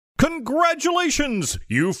Congratulations!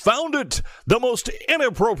 You found it! The most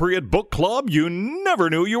inappropriate book club you never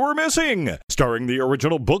knew you were missing. Starring the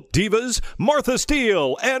original book divas Martha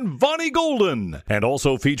Steele and Vonnie Golden. And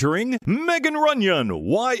also featuring Megan Runyon,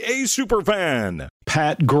 YA superfan.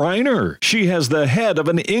 Pat Griner. She has the head of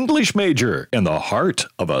an English major and the heart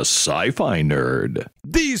of a sci-fi nerd.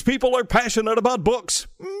 These people are passionate about books.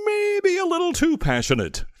 Maybe a little too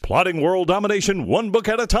passionate. Plotting world domination one book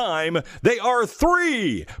at a time, they are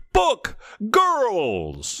 3 book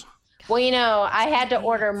girls. Well, I had to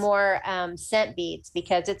order more scent beads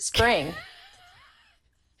because it's spring.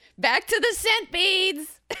 Back to the scent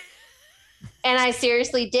beads. And I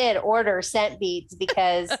seriously did order scent beads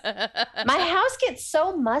because my house gets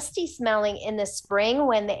so musty smelling in the spring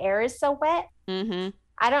when the air is so wet. Mm-hmm.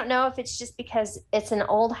 I don't know if it's just because it's an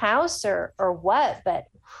old house or what, but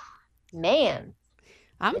man.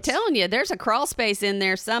 I'm telling you, there's a crawl space in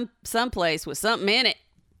there someplace with something in it.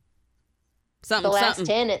 The last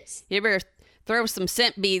tenants. You better throw some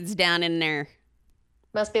scent beads down in there.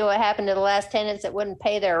 Must be what happened to the last tenants that wouldn't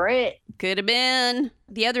pay their rent. Could have been.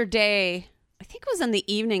 The other day, I think it was in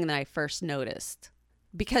the evening that I first noticed.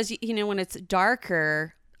 Because, when it's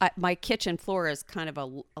darker, my kitchen floor is kind of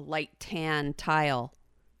a light tan tile.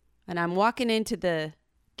 And I'm walking into the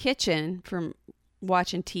kitchen from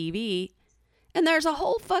watching TV, and there's a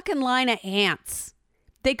whole fucking line of ants.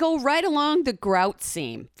 They go right along the grout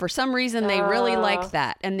seam. For some reason, they really like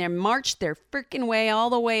that. And they march their freaking way all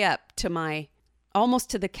the way up to almost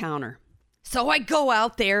to the counter. So I go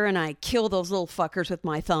out there and I kill those little fuckers with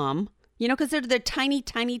my thumb. Because they're the tiny,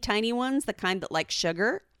 tiny, tiny ones, the kind that like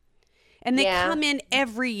sugar. And they come in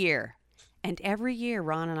every year. And every year,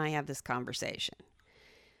 Ron and I have this conversation.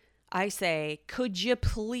 I say, could you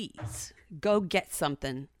please go get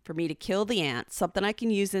something for me to kill the ants, something I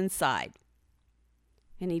can use inside?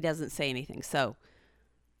 And he doesn't say anything. So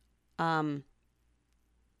the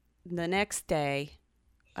next day,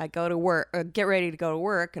 I go to work, get ready to go to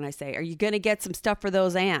work, and I say, are you going to get some stuff for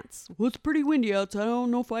those ants? Well, it's pretty windy outside. I don't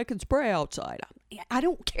know if I can spray outside. I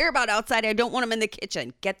don't care about outside. I don't want them in the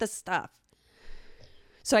kitchen. Get the stuff.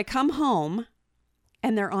 So I come home,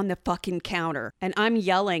 and they're on the fucking counter. And I'm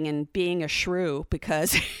yelling and being a shrew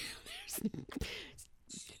because it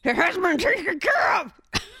hasn't been taken care of.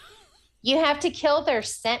 You have to kill their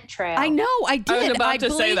scent trail. I know, I did. I was about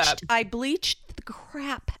to say that. I bleached the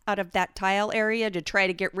crap out of that tile area to try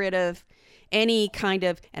to get rid of any kind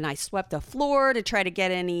of, and I swept the floor to try to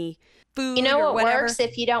get any food You know or what whatever. works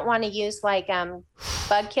if you don't want to use like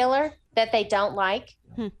bug killer that they don't like?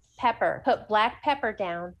 Pepper. Put black pepper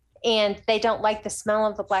down. And they don't like the smell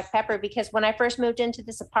of the black pepper because when I first moved into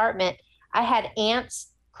this apartment, I had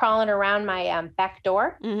ants crawling around my back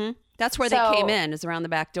door. Mm-hmm. That's where they came in, is around the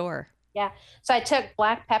back door. Yeah. So I took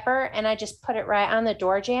black pepper and I just put it right on the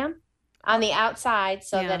door jamb on the outside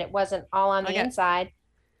so that it wasn't all on the inside.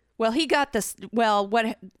 Well, he got this. Well,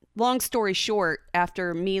 long story short,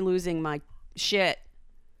 after me losing my shit,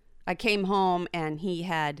 I came home and he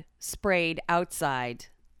had sprayed outside.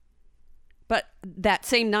 But that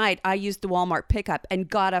same night, I used the Walmart pickup and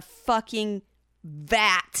got a fucking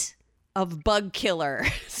vat of bug killer.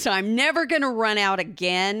 So I'm never going to run out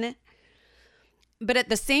again. But at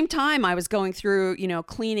the same time, I was going through,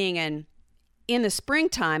 cleaning. And in the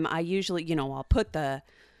springtime, I usually, I'll put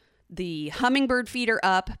the hummingbird feeder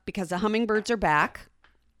up because the hummingbirds are back.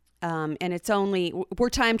 And we're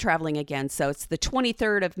time traveling again. So it's the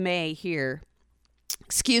 23rd of May here.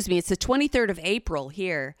 Excuse me, it's the 23rd of April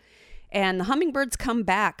here. And the hummingbirds come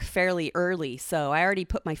back fairly early. So I already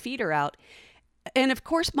put my feeder out. And of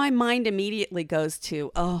course, my mind immediately goes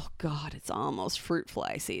to, oh God, it's almost fruit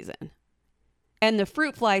fly season. And the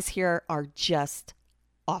fruit flies here are just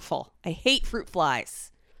awful. I hate fruit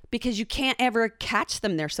flies because you can't ever catch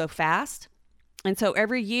them. They're so fast. And so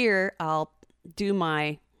every year I'll do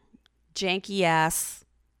my janky ass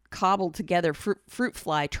cobbled together fruit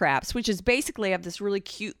fly traps, which is basically I have this really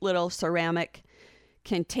cute little ceramic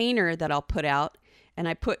container that I'll put out, and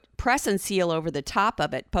I put press and seal over the top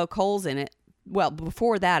of it, poke holes in it. Well,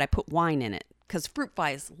 before that, I put wine in it because fruit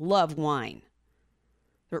flies love wine.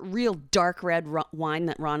 The real dark red wine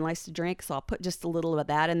that Ron likes to drink, so I'll put just a little of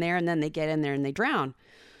that in there, and then they get in there and they drown.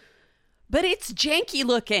 But it's janky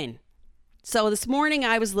looking. So this morning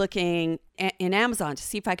I was looking in Amazon to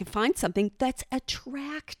see if I could find something that's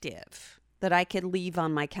attractive that I could leave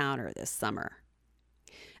on my counter this summer.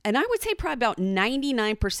 And I would say probably about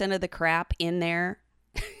 99% of the crap in there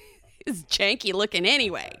is janky looking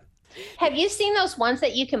anyway. Have you seen those ones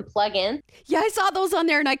that you can plug in? Yeah, I saw those on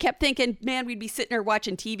there and I kept thinking, man, we'd be sitting there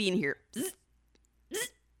watching TV and hear.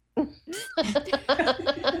 I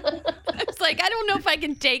was like, I don't know if I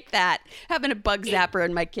can take that, having a bug zapper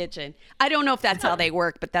in my kitchen. I don't know if that's how they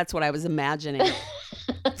work, but that's what I was imagining.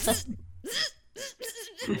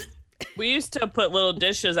 We used to put little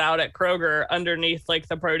dishes out at Kroger underneath like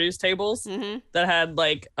the produce tables that had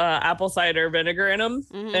like apple cider vinegar in them.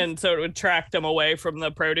 And so it would track them away from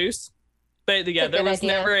the produce. But yeah, there was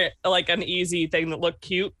never like an easy thing that looked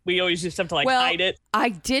cute. We always used to have to hide it. I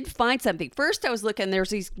did find something. First I was looking, there's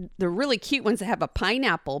the really cute ones that have a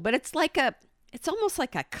pineapple, but it's almost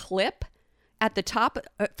like a clip at the top.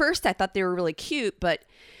 At first I thought they were really cute, but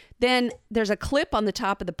then there's a clip on the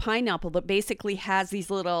top of the pineapple that basically has these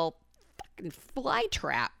little fucking fly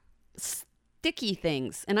trap sticky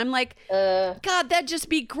things. And I'm like, God, that'd just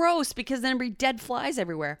be gross because then there'd be dead flies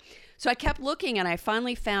everywhere. So I kept looking and I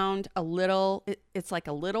finally found it's like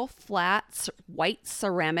a little flat white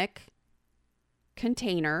ceramic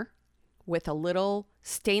container with a little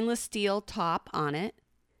stainless steel top on it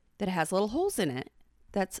that has little holes in it.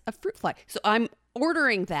 That's a fruit fly. So I'm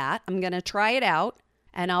ordering that. I'm going to try it out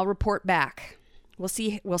and I'll report back. We'll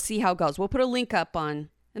see how it goes. We'll put a link up on,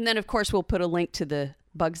 and then of course we'll put a link to the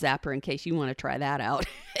bug zapper in case you want to try that out.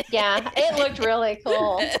 Yeah, it looked really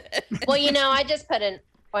cool. Well, I just put an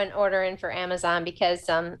order in for Amazon because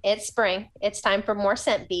it's spring. It's time for more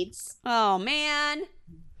scent beads. Oh man,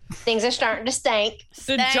 things are starting to stink.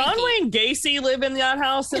 Did John Wayne Gacy live in that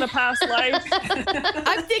house in a past life?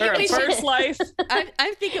 I'm thinking first life.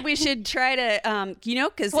 I'm thinking we should try to,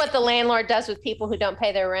 because what the landlord does with people who don't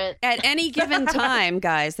pay their rent. At any given time,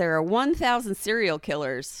 guys, there are 1,000 serial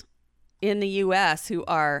killers in the U.S. who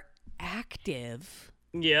are active.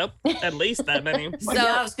 Yep, at least that many. Well,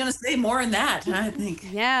 yeah, I was going to say more than that, I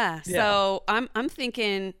think. Yeah. So I'm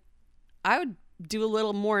thinking I would do a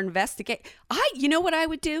little more investigate. You know what I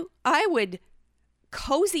would do? I would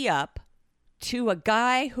cozy up to a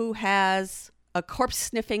guy who has a corpse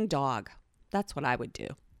sniffing dog. That's what I would do.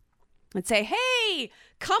 And say, hey,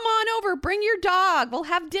 come on over, bring your dog. We'll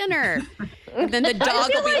have dinner. And then the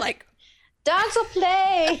dog will be like, dogs will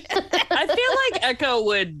play. I feel like Echo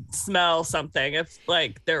would smell something if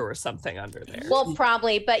there was something under there. Well,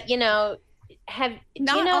 probably, but do you know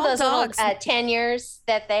those dogs. Little tenures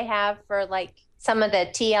that they have for some of the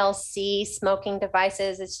TLC smoking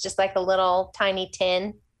devices? It's just like a little tiny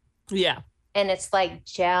tin. Yeah. And it's like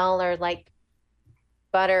gel or like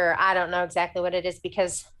butter. I don't know exactly what it is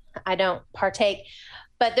because I don't partake.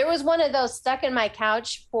 But there was one of those stuck in my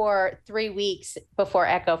couch for 3 weeks before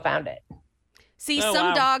Echo found it. See,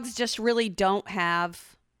 some dogs just really don't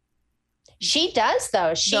have. She does,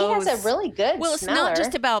 though. She has a really good Well, it's smeller. not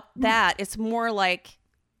just about that. It's more like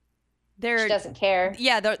she doesn't care.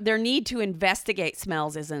 Yeah, their need to investigate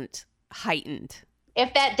smells isn't heightened.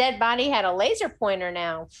 If that dead body had a laser pointer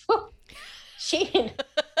now, she'd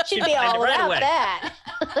be all about that.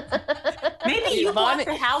 Maybe you bought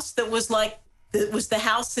a house that was the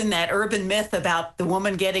house in that urban myth about the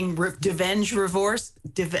woman getting revenge for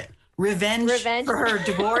her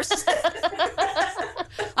divorce.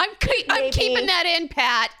 I'm keeping that in,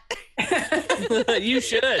 Pat. You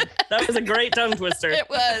should. That was a great tongue twister. It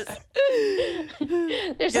was.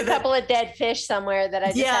 There's a couple of dead fish somewhere that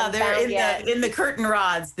I just haven't found yet. In the curtain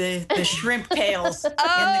rods, the shrimp tails in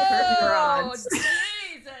the curtain rods. Oh,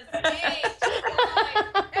 Jesus!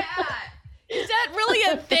 Is that really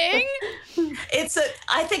a thing?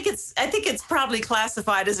 I think it's probably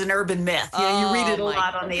classified as an urban myth. You read it a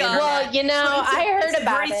lot on the internet. Well, I heard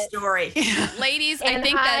about it. It's a great story. Ladies, I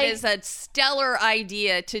think that is a stellar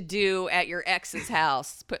idea to do at your ex's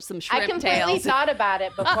house. Put some shrimp tails. I completely thought about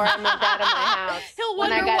it before I moved out of my house. He'll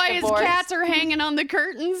wonder why his cats are hanging on the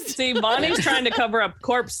curtains. See, Bonnie's trying to cover up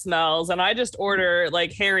corpse smells, and I just order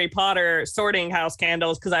Harry Potter sorting house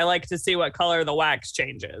candles because I like to see what color the wax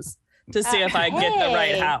changes. To see if I get the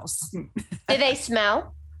right house. Do they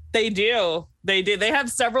smell? They do. They do. They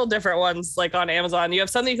have several different ones on Amazon. You have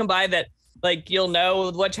some that you can buy that you'll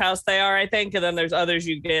know which house they are, I think. And then there's others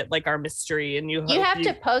you get are mystery. And you have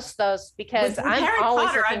to post those because I'm Harry always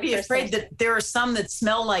Potter, I'd be afraid that there are some that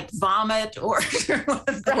smell like vomit or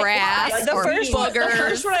grass or boogers. The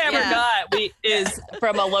first one I ever got is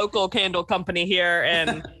from a local candle company here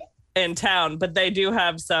in town. But they do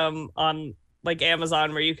have some on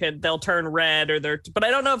Amazon where they'll turn red but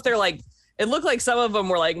I don't know if they're it looked like some of them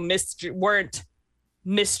were weren't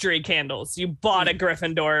mystery candles. You bought a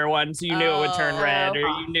Gryffindor one, so you knew it would turn red, or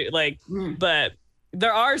you knew but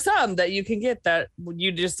there are some that you can get that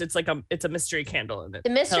you just, it's a mystery candle in it.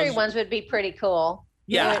 The mystery ones would be pretty cool.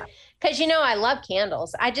 Yeah. Cause I love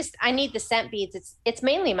candles. I need the scent beads. It's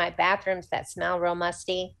mainly my bathrooms that smell real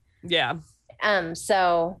musty. Yeah.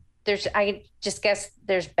 So I just guess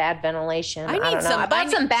there's bad ventilation. I I don't know. I bought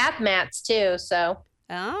some bath mats too. So.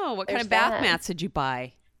 Oh, what kind There's of bath that. mats did you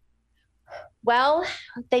buy? Well,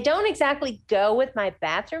 they don't exactly go with my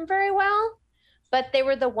bathroom very well, but they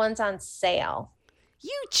were the ones on sale.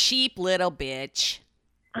 You cheap little bitch.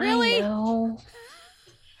 Really?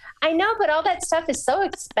 I know, but all that stuff is so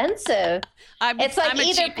expensive. It's like I'm a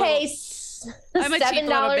either cheap pay I'm a cheap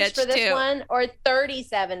little $7 bitch, for this too. one or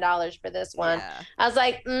 $37 for this one. Yeah. I was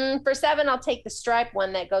like, for $7, I'll take the stripe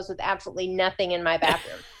one that goes with absolutely nothing in my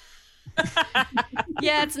bathroom.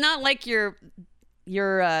 Yeah, it's not like your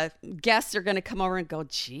guests are going to come over and go,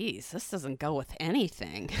 geez, this doesn't go with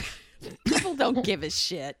anything. People don't give a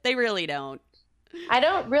shit. They really don't. I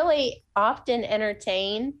don't really often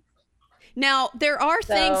entertain. Now, there are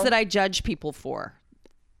things So- that I judge people for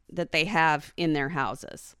that they have in their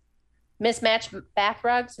houses. Mismatched bath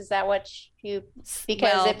rugs, is that what you?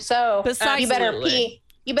 Because Well, if so, besides- you better Absolutely. pee.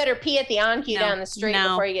 You better pee at the on-cue No, down the street no.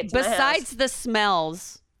 before you get to my house. Besides the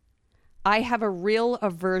smells, I have a real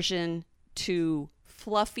aversion to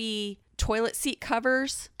fluffy toilet seat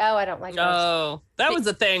covers. Oh, I don't like those. Oh, that was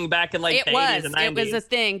a thing back in like the 80s and 90s. It was a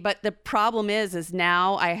thing, but the problem is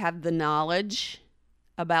now I have the knowledge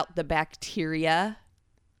about the bacteria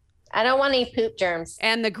I don't want any poop germs.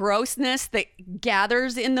 and the grossness that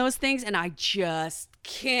gathers in those things, and I just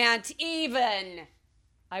can't even.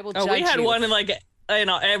 I will Oh, judge we had you. one in like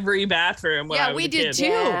every bathroom when Yeah, I was we a did kid. too.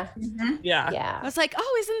 Yeah, Yeah. I yeah. was like,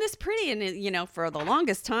 oh, isn't this pretty? And, for the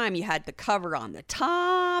longest time, you had the cover on the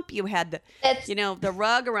top. You had the, That's, the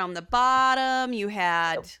rug around the bottom. You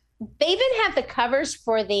had they even have the covers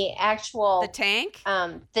for the actual the tank.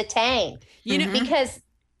 the tank. You know, Because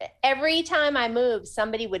every time I moved,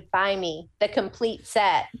 somebody would buy me the complete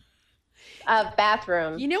set of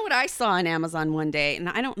bathroom. You know what I saw on Amazon one day, and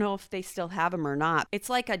I don't know if they still have them or not. It's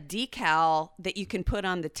like a decal that you can put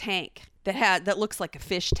on the tank that looks like a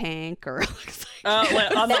fish tank or looks like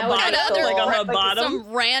Like on the That would be bottom, cool. like on the Like bottom.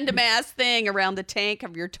 some random ass thing around the tank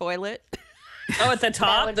of your toilet. Oh, at the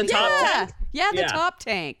top, would the be top. cool. Yeah, yeah, the Yeah. top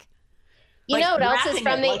tank. You Like know what else is wrapping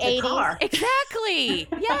from it the like a 80s? car. Exactly.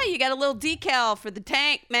 Yeah, you got a little decal for the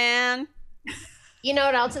tank, man. You know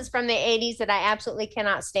what else is from the 80s that I absolutely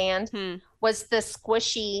cannot stand? Was the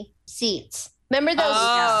squishy seats. Remember those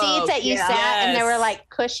Oh, seats that you yeah. sat and they were Yes. like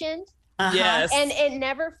cushioned? Uh-huh. Yes. And it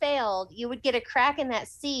never failed. You would get a crack in that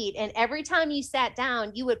seat, and every time you sat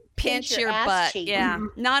down, you would pinch your ass butt. cheek. Yeah.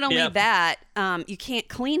 Not only Yep. that, you can't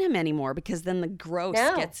clean them anymore because then the gross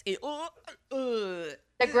No. gets.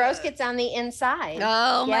 The gross gets on the inside.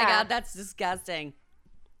 Oh my Yeah. God, that's disgusting.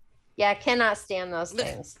 Yeah, I cannot stand those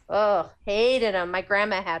things. Oh, hated them. My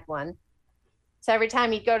grandma had one. So every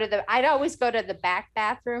time you'd I'd always go to the back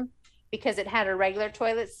bathroom because it had a regular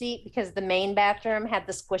toilet seat because the main bathroom had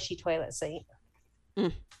the squishy toilet seat.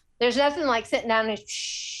 Mm. There's nothing like sitting down and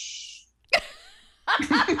shh.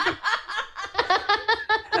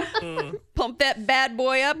 Pump that bad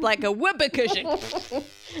boy up like a whoopee cushion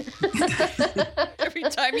every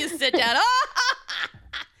time you sit down.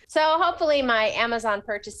 So hopefully my Amazon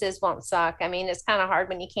purchases won't suck. I mean, it's kind of hard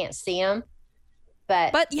when you can't see them.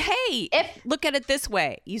 But hey, if look at it this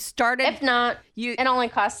way: you started if not, you it only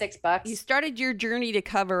costs $6. you started your journey to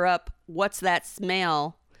cover up what's that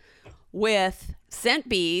smell with scent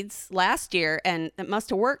beads last year, and it must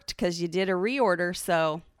have worked because you did a reorder.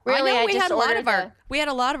 So Really, I know I we just had a lot ordered of our the- we had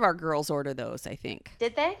a lot of our girls order those. I think.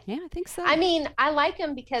 Did they? Yeah, I think so. I mean, I like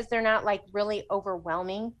them because they're not like really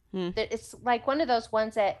overwhelming. It's like one of those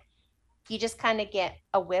ones that you just kind of get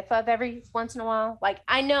a whiff of every once in a while. Like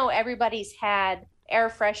I know everybody's had air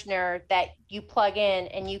freshener that you plug in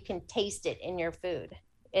and you can taste it in your food.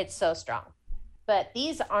 It's so strong. But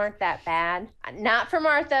these aren't that bad. Not for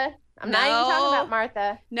Martha. I'm not even talking No. about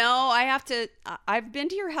Martha. No, I have to. I've been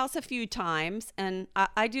to your house a few times, and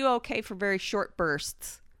I do okay for very short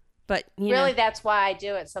bursts. But you Really, know, that's why I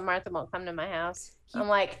do it. So Martha won't come to my house. I'm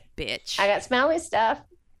like, bitch. I got smelly stuff.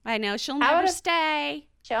 I know she'll How never would- stay.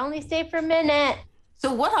 She'll only stay for a minute.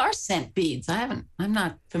 So what are scent beads? I'm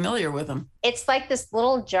not familiar with them. It's like this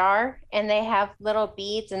little jar and they have little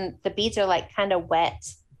beads and the beads are like kind of wet.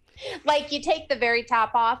 Like you take the very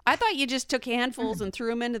top off. I thought you just took handfuls and threw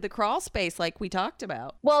them into the crawl space like we talked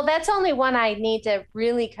about. Well, that's only one I need to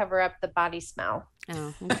really cover up the body smell.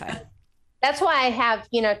 Oh, okay. That's why I have,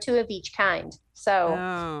 2 of each kind. So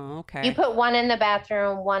Oh, okay. you put one in the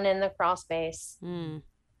bathroom, one in the crawl space. Mm.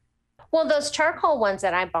 Well, those charcoal ones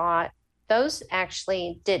that I bought, those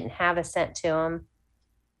actually didn't have a scent to them.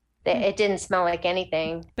 It didn't smell like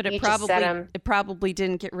anything. But You it just set 'em- probably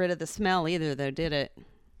didn't get rid of the smell either, though, did it?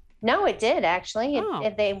 No, it did actually. Oh.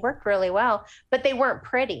 They worked really well, but they weren't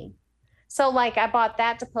pretty. So like I bought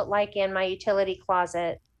that to put like in my utility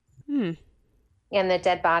closet and the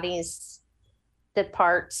dead bodies, the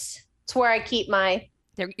parts. It's where I keep my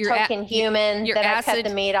token human that I cut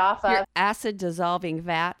the meat off of. Your acid dissolving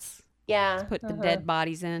vats. Yeah. Put the dead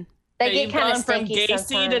bodies in. They get kind of from stinky Gacy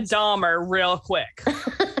sometimes. to Dahmer real quick.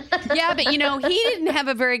 Yeah, but he didn't have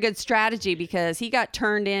a very good strategy because he got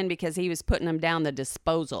turned in because he was putting them down the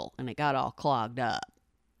disposal and it got all clogged up.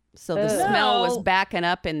 So the smell was backing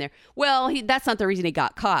up in there. Well, that's not the reason he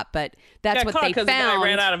got caught, but that's what they found. Because the guy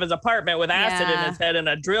ran out of his apartment with acid in his head and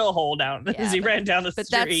a drill hole down as he ran down the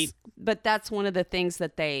street. But that's one of the things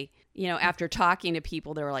that they, after talking to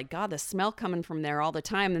people, they were like, God, the smell coming from there all the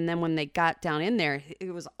time. And then when they got down in there,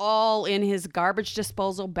 it was all in his garbage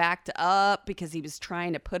disposal backed up because he was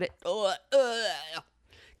trying to put it.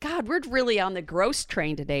 God, we're really on the gross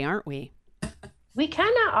train today, aren't we? We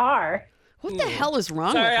kind of are. What the hell is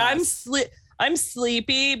wrong with us? I'm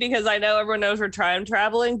sleepy because I know everyone knows we're time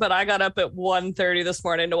traveling, but I got up at 1:30 this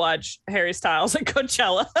morning to watch Harry Styles at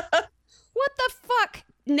Coachella. What the fuck?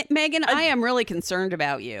 Megan, I am really concerned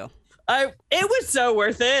about you. It was so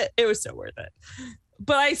worth it. It was so worth it.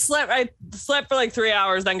 But I slept for like 3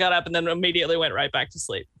 hours, then got up and then immediately went right back to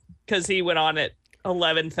sleep because he went on at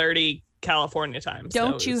 11:30 California time.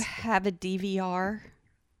 Don't you have a DVR?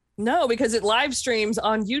 No, because it live streams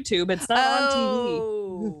on YouTube. It's not on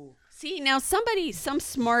TV. See, now some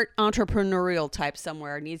smart entrepreneurial type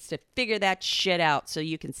somewhere needs to figure that shit out so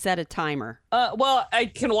you can set a timer. Well, I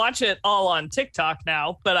can watch it all on TikTok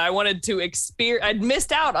now, but I wanted to I'd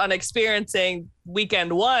missed out on experiencing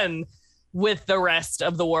weekend one with the rest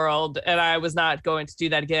of the world, and I was not going to do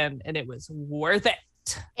that again, and it was worth it.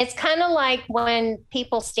 It's kind of like when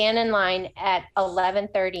people stand in line at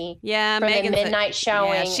 11:30 for the midnight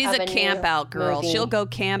showing. Yeah, she's a camp out girl. Movie. She'll go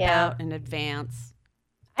camp out in advance.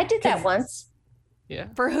 I did that once. Yeah.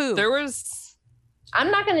 For who? I'm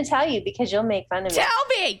not going to tell you because you'll make fun of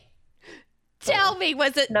me. Tell me.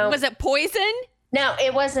 Was it Poison? No,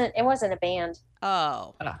 it wasn't. It wasn't a band.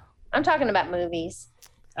 Oh. I'm talking about movies.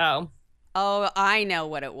 Oh, I know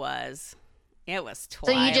what it was. It was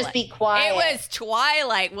Twilight. So you just be quiet. It was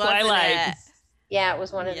Twilight, wasn't it? Yeah, it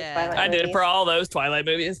was one of the Twilight movies. I did it for all those Twilight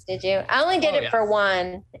movies. Did you? I only did it for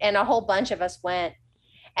one, and a whole bunch of us went.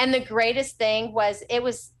 And the greatest thing was it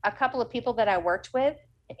was a couple of people that I worked with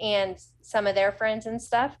and some of their friends and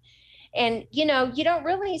stuff. And, you don't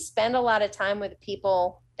really spend a lot of time with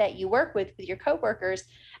people that you work with your coworkers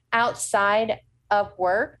outside of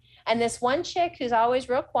work. And this one chick who's always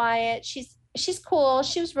real quiet, she's cool.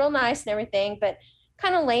 She was real nice and everything, but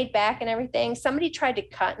kind of laid back and everything. Somebody tried to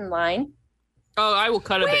cut in line. Oh, I will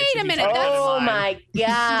cut a bitch. Wait a minute. Oh my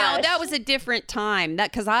gosh. No, that was a different time.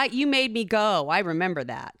 You made me go. I remember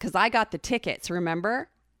that because I got the tickets. Remember?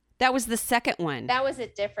 That was the second one. That was a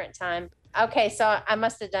different time. Okay, so I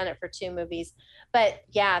must have done it for two movies. But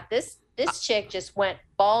yeah, this chick just went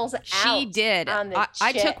balls out. She did. On the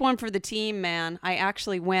I took one for the team, man. I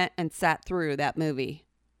actually went and sat through that movie.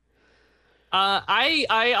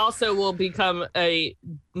 I also will become a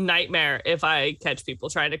nightmare if I catch people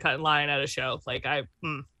trying to cut in line at a show. Like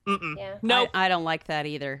No, I don't like that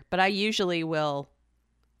either. But I usually will.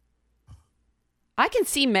 I can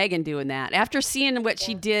see Megan doing that after seeing what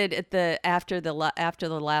she did at after the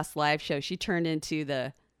last live show. She turned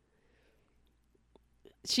into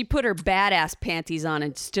she put her badass panties on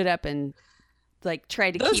and stood up and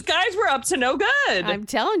tried to keep. Those guys were up to no good. I'm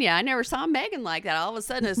telling you, I never saw Megan like that. All of a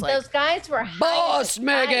sudden, it's like those guys were Boss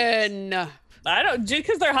Megan. I don't, just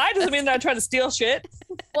because they're high doesn't mean they're trying to steal shit.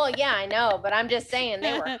 Well, yeah, I know, but I'm just saying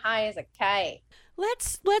they were high as a kite.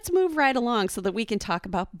 Let's move right along so that we can talk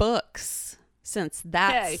about books, since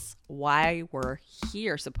that's why we're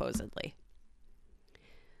here supposedly.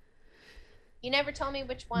 You never told me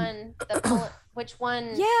which one. Which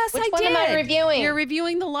one? Yes, which I one did. am I reviewing? You're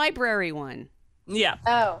reviewing the library one. Yeah.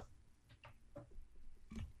 Oh.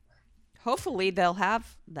 Hopefully they'll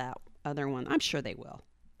have that other one. I'm sure they will.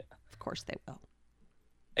 Of course they will.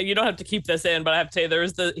 You don't have to keep this in, but I have to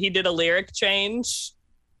say he did a lyric change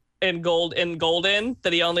in Golden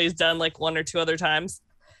that he only has done like one or two other times.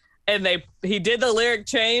 And he did the lyric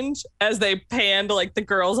change as they panned like the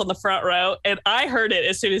girls on the front row. And I heard it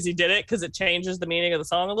as soon as he did it because it changes the meaning of the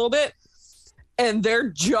song a little bit. And their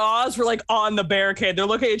jaws were like on the barricade. They're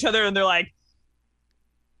looking at each other and they're like,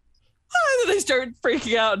 and then they start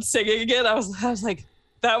freaking out and singing again. I was like,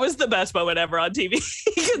 that was the best moment ever on TV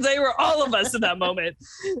because they were all of us in that moment.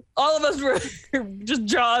 All of us were just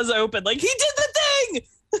jaws open. Like, he did the thing.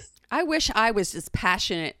 I wish I was as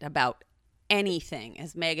passionate about anything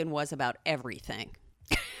as Megan was about everything.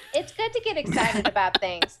 It's good to get excited about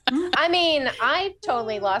things. I mean, I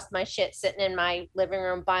totally lost my shit sitting in my living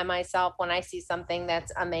room by myself when I see something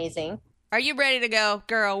that's amazing. Are you ready to go,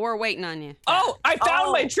 girl? We're waiting on you. Oh, I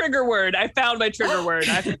found my trigger word. I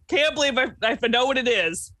can't believe I know what it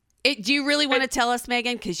is. Do you really want to tell us,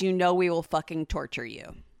 Megan? Because you know we will fucking torture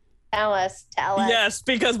you. Tell us. Yes,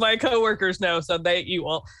 because my coworkers know, so you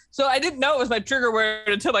will. So I didn't know it was my trigger word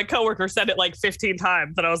until my coworker said it like 15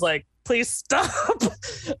 times, and I was like, please stop.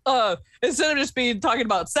 Instead of just talking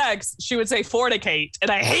about sex, she would say fornicate, and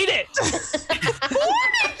I hate it.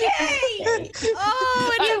 Fornicate!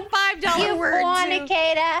 Oh, and you $5 word.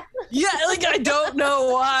 Fornicator. Yeah, like I don't know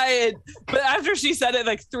why. But after she said it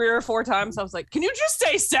like 3 or 4 times, I was like, can you just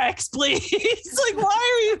say sex, please? Like, why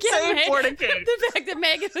are you saying fornicate? The fact that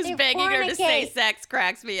Megan was begging her to say sex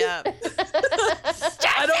cracks me up.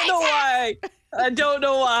 I don't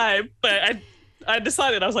know why, but I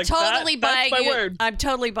decided. I was like, that's my word. I'm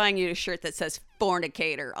totally buying you a shirt that says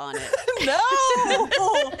fornicator on it. No,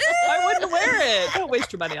 I wouldn't wear it. Don't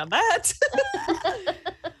waste your money on that.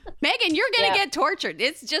 Megan, you're going to get tortured.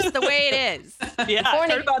 It's just the way it is. Yeah,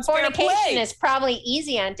 fornication is probably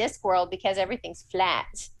easy on Discworld because everything's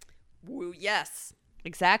flat. Woo, yes,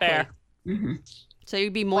 exactly. Mm-hmm. So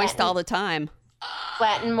you'd be moist all the time.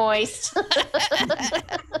 Flat and moist.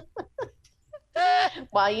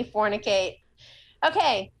 While you fornicate.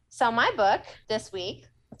 Okay, so my book this week,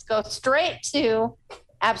 let's go straight to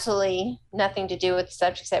absolutely nothing to do with the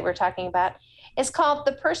subjects that we're talking about. It's called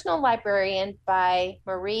The Personal Librarian by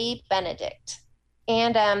Marie Benedict.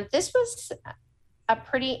 And this was a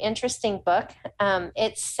pretty interesting book.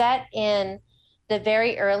 It's set in the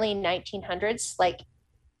very early 1900s, like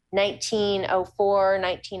 1904,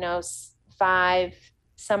 1905,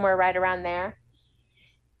 somewhere right around there.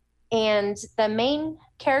 And the main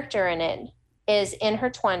character in it is in her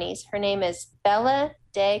 20s. Her name is Bella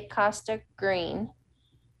de Costa Green,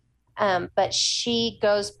 but she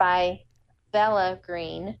goes by Bella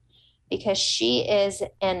Green because she is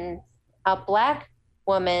a Black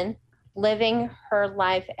woman living her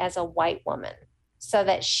life as a white woman so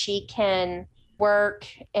that she can work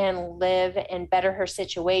and live and better her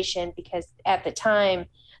situation, because at the time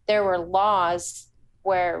there were laws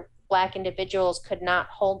where Black individuals could not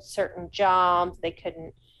hold certain jobs, they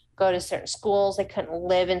couldn't go to certain schools, they couldn't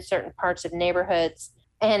live in certain parts of neighborhoods.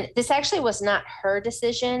 And this actually was not her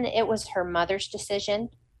decision, it was her mother's decision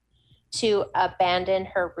to abandon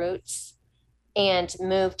her roots and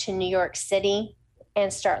move to New York City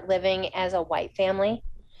and start living as a white family.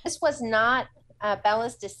 This was not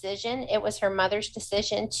Bella's decision, it was her mother's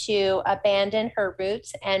decision to abandon her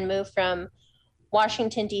roots and move from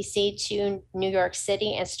Washington, D.C. to New York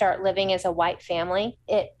City and start living as a white family.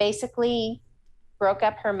 It basically broke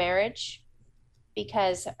up her marriage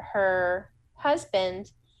because her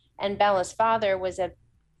husband and Bella's father was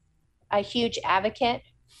a huge advocate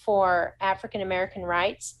for African American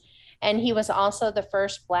rights. And he was also the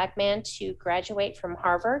first Black man to graduate from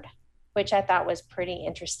Harvard, which I thought was pretty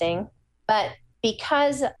interesting. But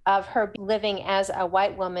because of her living as a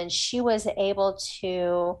white woman, she was able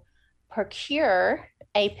to procure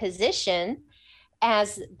a position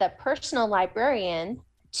as the personal librarian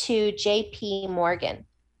to J.P. Morgan.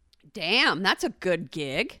 Damn, that's a good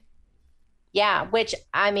gig. Yeah, which,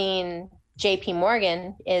 I mean, J.P.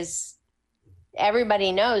 Morgan is,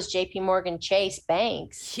 everybody knows J.P. Morgan Chase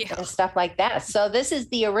banks and stuff like that. So this is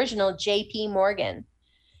the original J.P. Morgan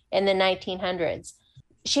in the 1900s.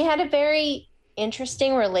 She had a very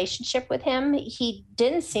interesting relationship with him. He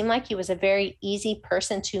didn't seem like he was a very easy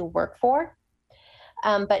person to work for,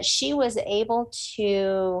 but she was able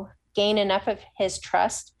to gain enough of his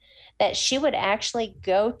trust that she would actually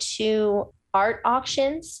go to art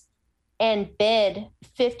auctions and bid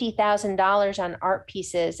 $50,000 on art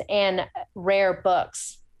pieces and rare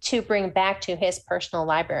books to bring back to his personal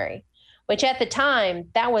library, which at the time,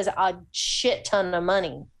 that was a shit ton of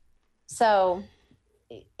money. So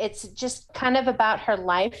it's just kind of about her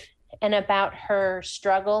life and about her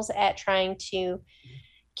struggles at trying to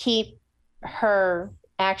keep her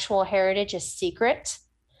actual heritage a secret.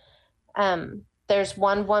 There's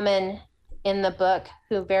one woman in the book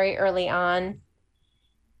who very early on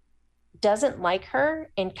doesn't like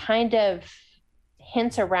her and kind of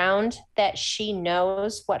hints around that she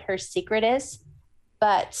knows what her secret is.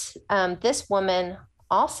 But this woman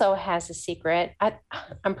also has a secret.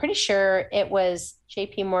 I'm pretty sure it was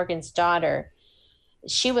J.P. Morgan's daughter.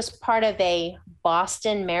 She was part of a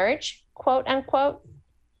Boston marriage, quote unquote,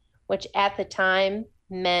 which at the time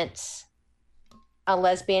meant a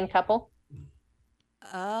lesbian couple.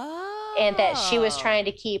 Oh. And that she was trying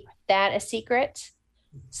to keep that a secret.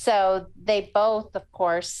 So they both, of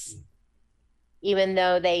course, even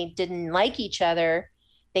though they didn't like each other,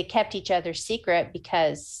 they kept each other's secret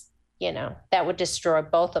because, that would destroy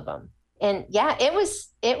both of them. And yeah, it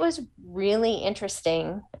was really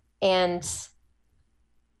interesting. And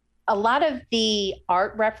a lot of the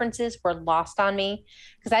art references were lost on me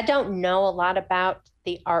because I don't know a lot about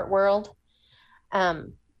the art world.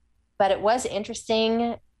 But it was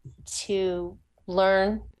interesting to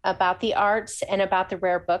learn about the arts and about the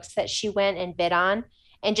rare books that she went and bid on,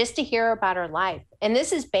 and just to hear about her life. And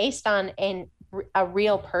this is based on a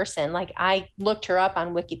real person. Like, I looked her up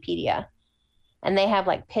on Wikipedia, and they have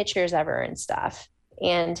like pictures of her and stuff.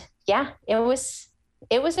 And yeah, it was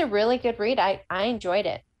a really good read. I enjoyed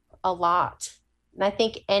it a lot. And I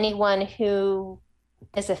think anyone who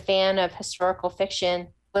is a fan of historical fiction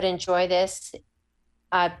would enjoy this.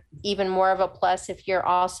 Even more of a plus if you're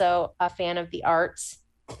also a fan of the arts.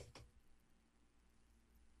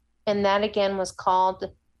 And that again was called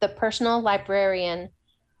The Personal Librarian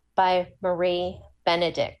by Marie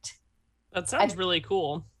Benedict. That sounds really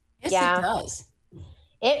cool. Yes, Yeah. it does.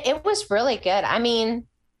 It was really good. I mean,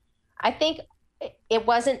 I think it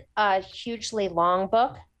wasn't a hugely long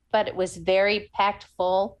book, but it was very packed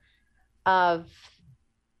full of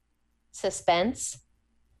suspense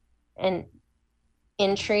and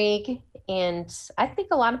intrigue. And I think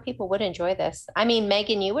a lot of people would enjoy this. I mean,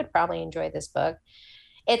 Megan, you would probably enjoy this book.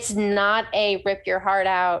 It's not a rip your heart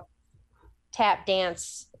out, tap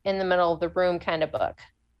dance in the middle of the room kind of book.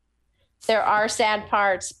 There are sad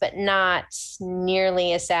parts, but not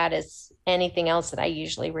nearly as sad as anything else that I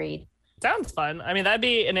usually read. Sounds fun. I mean, that'd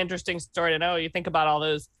be an interesting story to know. You think about all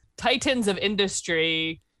those titans of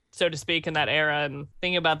industry, so to speak, in that era, and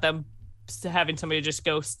thinking about them having somebody just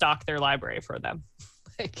go stock their library for them.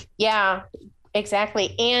 Yeah,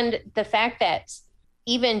 exactly. And the fact that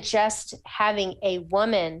even just having a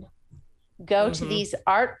woman go to these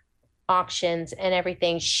art auctions and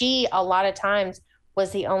everything, she a lot of times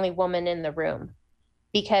was the only woman in the room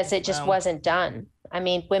because it just wasn't done. I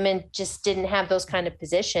mean, women just didn't have those kind of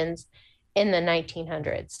positions in the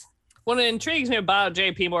 1900s. Well, it intrigues me about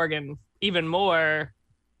J.P. Morgan even more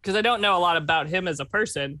because I don't know a lot about him as a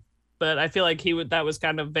person, but I feel like that was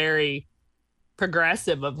kind of very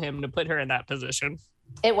progressive of him to put her in that position.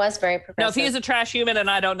 It was very progressive. Now, if he is a trash human and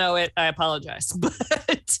I don't know it, I apologize.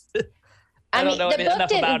 But I mean, don't know the book enough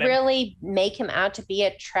didn't about him. really make him out to be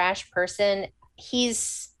a trash person.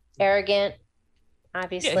 He's arrogant,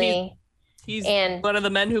 obviously. He's and one of the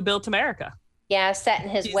men who built America. Yeah, set in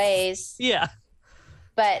his ways. Yeah,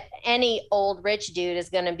 But any old rich dude is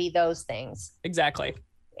going to be those things. exactly.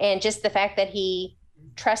 And just the fact that he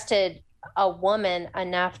trusted a woman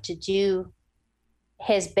enough to do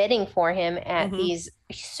his bidding for him at these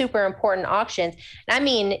super important auctions. I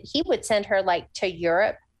mean, he would send her like to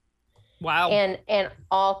Europe. Wow. And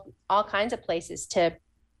all kinds of places to.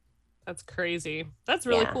 That's crazy. That's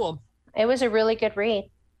really cool. It was a really good read.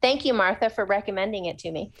 Thank you, Martha, for recommending it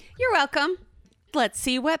to me. You're welcome. Let's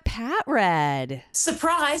see what Pat read.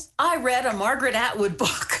 Surprise, I read a Margaret Atwood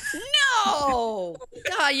book. No!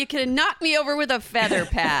 God, you could have knocked me over with a feather,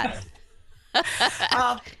 Pat.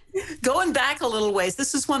 Going back a little ways,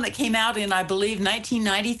 this is one that came out in, I believe,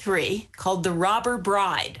 1993, called The Robber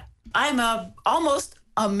Bride. I'm almost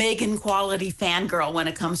a Megan quality fangirl when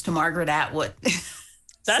it comes to Margaret Atwood.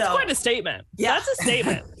 That's quite a statement. Yeah. That's a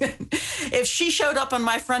statement. If she showed up on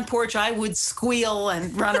my front porch, I would squeal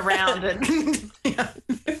and run around. And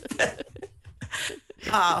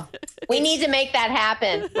We need to make that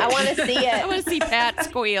happen. I want to see I it. want to see Pat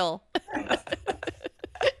squeal.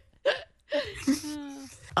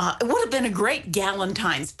 It would have been a great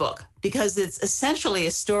Galentine's book because it's essentially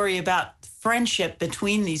a story about friendship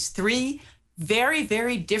between these three very,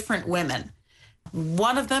 very different women.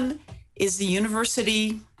 One of them is the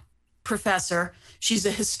university professor. She's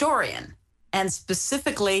a historian, and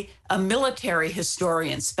specifically a military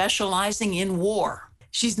historian specializing in war.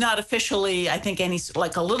 She's not officially, I think,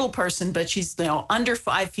 like a little person, but she's under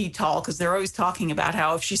 5 feet tall because they're always talking about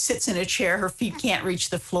how if she sits in a chair, her feet can't reach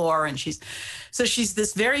the floor, and she's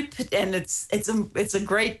this very, and it's a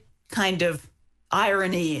great kind of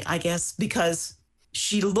irony, I guess, because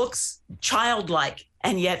she looks childlike,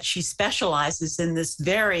 and yet she specializes in this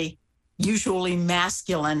very usually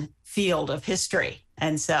masculine field of history.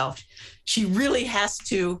 And so she really has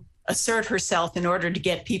to assert herself in order to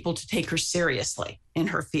get people to take her seriously in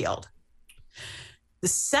her field. The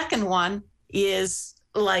second one is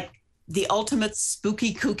like the ultimate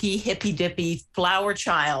spooky, kooky, hippy dippy flower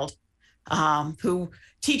child who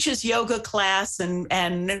teaches yoga class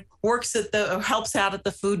and works helps out at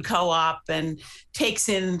the food co-op and takes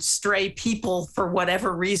in stray people for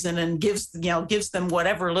whatever reason and gives them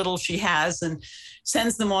whatever little she has and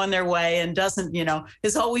sends them on their way and doesn't,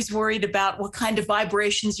 is always worried about what kind of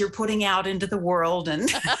vibrations you're putting out into the world. And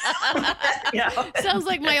sounds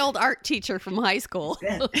like my old art teacher from high school.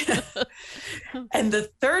 And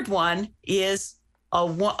the third one is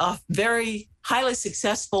a very highly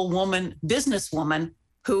successful businesswoman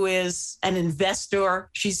who is an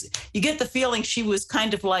investor. You get the feeling she was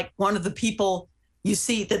kind of like one of the people you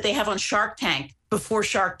see that they have on Shark Tank before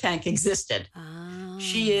Shark Tank existed. Oh.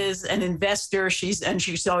 She is an investor. She's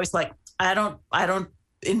always like, I don't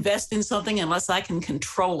invest in something unless I can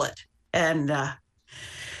control it. But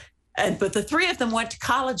the three of them went to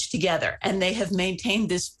college together, and they have maintained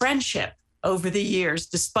this friendship over the years,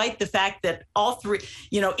 despite the fact that all three,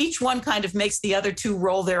 each one kind of makes the other two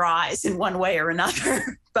roll their eyes in one way or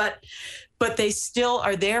another, but they still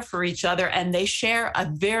are there for each other, and they share a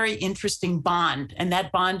very interesting bond. And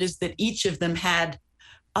that bond is that each of them had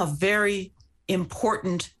a very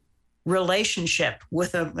important relationship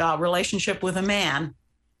with a man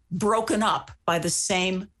broken up by the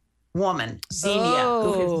same woman, Xenia,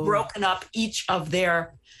 who has broken up each of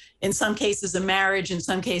their, in some cases, a marriage, in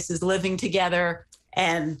some cases, living together,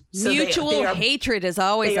 and so mutual hatred is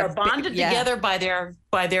always. They are bonded together by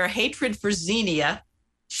their hatred for Xenia,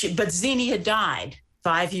 but Xenia died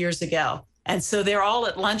 5 years ago, and so they're all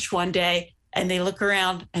at lunch one day, and they look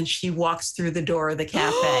around, and she walks through the door of the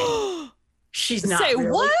cafe. She's not. Say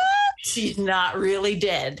really, what? She's not really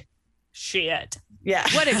dead. Shit. Yeah.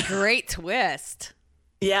 What a great twist.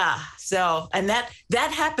 Yeah. So, and that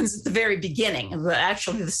happens at the very beginning.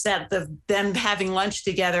 Actually, the set of them having lunch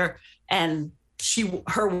together and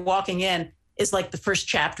her walking in is like the first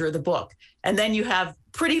chapter of the book. And then you have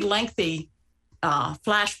pretty lengthy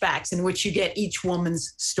flashbacks in which you get each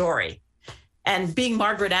woman's story. And being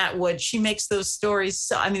Margaret Atwood, she makes those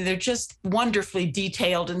stories. They're just wonderfully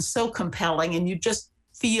detailed and so compelling. And you just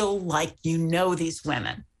feel like these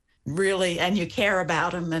women. Really, and you care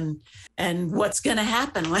about them and what's going to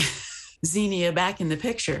happen with Xenia back in the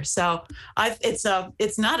picture. So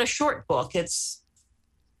it's not a short book. It's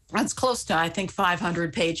close to, I think,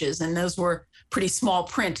 500 pages, and those were pretty small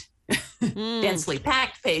print, densely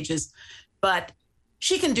packed pages. But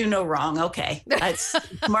she can do no wrong. Okay, it's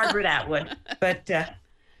Margaret Atwood. But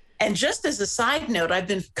and just as a side note, I've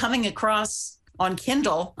been coming across on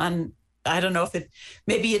Kindle I don't know if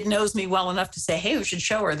maybe it knows me well enough to say, hey, we should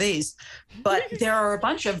show her these. But there are a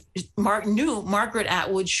bunch of new Margaret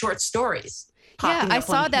Atwood short stories. Yeah, I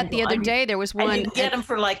saw that the other day. There was one. And you can get them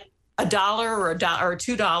for like $1 or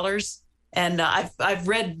 $2. And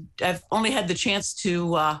I've only had the chance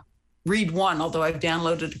to read one, although I've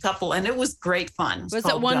downloaded a couple, and it was great fun. Was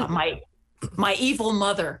it one? My Evil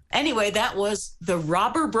Mother. Anyway, that was The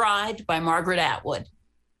Robber Bride by Margaret Atwood.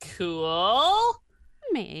 Cool.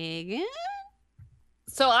 Megan?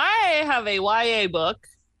 So I have a YA book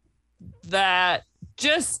that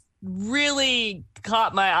just really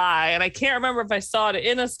caught my eye, and I can't remember if I saw it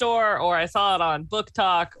in a store or I saw it on Book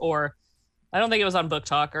Talk, or I don't think it was on Book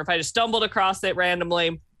Talk, or if I just stumbled across it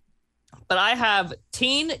randomly. But I have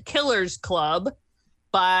Teen Killers Club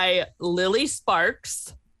by Lily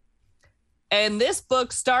Sparks. And this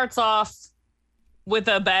book starts off with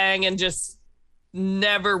a bang and just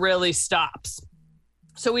never really stops.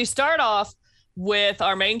 So we start off with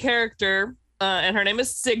our main character, and her name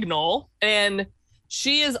is Signal, and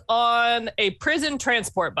she is on a prison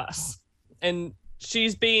transport bus, and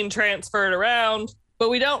she's being transferred around, but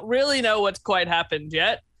we don't really know what's quite happened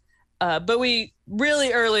yet. But we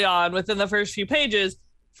really early on, within the first few pages,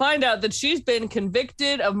 find out that she's been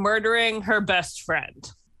convicted of murdering her best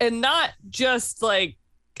friend, and not just like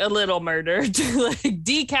a little murder, like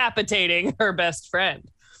decapitating her best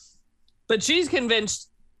friend. But she's convinced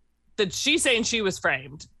that she's saying she was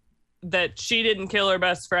framed, that she didn't kill her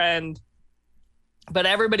best friend. But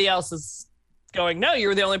everybody else is going, no, you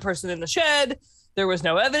were the only person in the shed. There was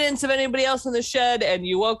no evidence of anybody else in the shed. And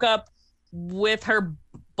you woke up with her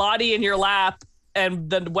body in your lap and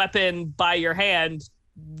the weapon by your hand.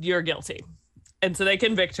 You're guilty. And so they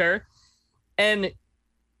convict her. And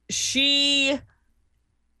she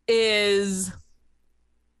gets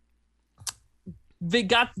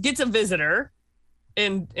a visitor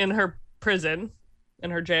in her prison,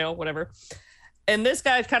 in her jail, whatever. And this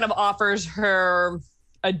guy kind of offers her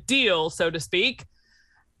a deal, so to speak.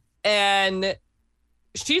 And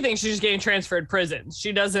she thinks she's getting transferred prisons.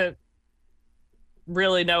 She doesn't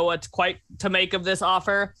really know what's quite to make of this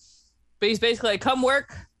offer. But he's basically like, come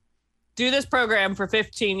work, do this program for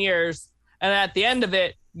 15 years, And at the end of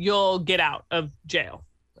it, you'll get out of jail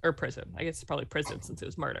or prison. I guess it's probably prison since it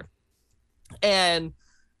was murder. And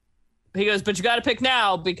he goes, but you got to pick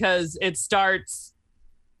now because it starts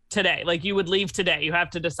today. Like you would leave today. You have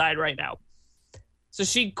to decide right now. So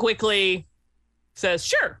she quickly says,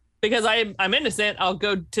 sure, because I'm innocent. I'll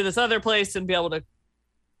go to this other place and be able to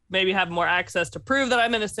maybe have more access to prove that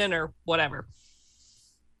I'm innocent or whatever.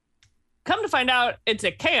 Come to find out, it's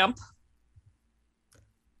a camp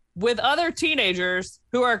with other teenagers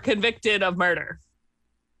who are convicted of murder.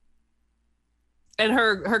 And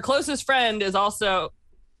her closest friend is also,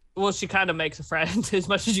 well, she kind of makes a friend as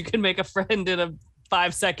much as you can make a friend in a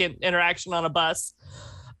 5-second interaction on a bus,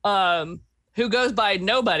 who goes by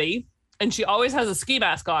Nobody. And she always has a ski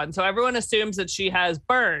mask on. So everyone assumes that she has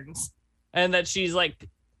burns and that she's like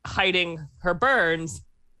hiding her burns.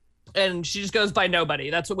 And she just goes by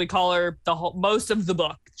Nobody. That's what we call her most of the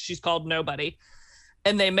book. She's called Nobody.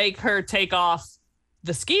 And they make her take off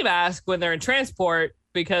the ski mask when they're in transport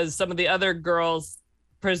because some of the other girls,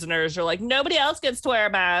 prisoners, are like, nobody else gets to wear a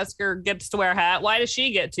mask or gets to wear a hat. Why does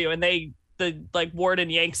she get to? And the warden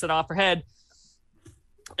yanks it off her head.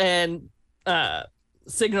 And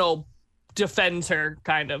Signal defends her,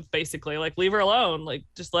 kind of, basically, like, leave her alone, like,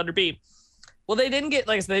 just let her be. Well, they didn't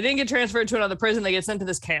get transferred to another prison. They get sent to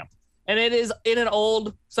this camp, and it is in an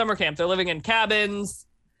old summer camp. They're living in cabins,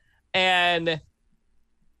 and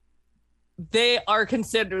they are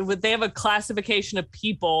considered, they have a classification of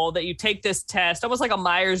people that you take this test, almost like a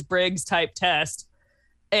Myers-Briggs type test,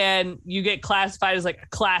 and you get classified as like a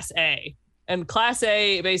class A. And class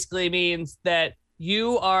A basically means that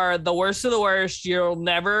you are the worst of the worst. You'll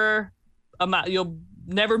never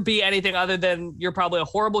be anything other than you're probably a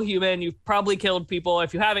horrible human. You've probably killed people.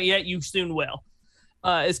 If you haven't yet, you soon will.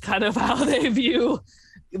 Is kind of how they view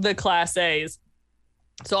the class A's.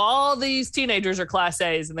 So all these teenagers are class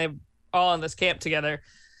A's, and they're all in this camp together.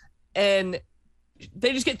 And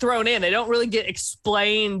they just get thrown in. They don't really get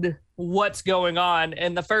explained what's going on.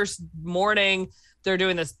 And the first morning, they're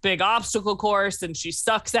doing this big obstacle course, and she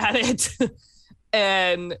sucks at it.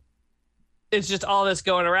 And it's just all this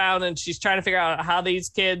going around, and she's trying to figure out how these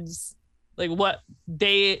kids, like what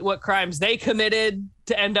crimes they committed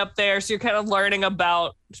to end up there. So you're kind of learning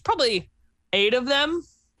about, there's probably 8 of them.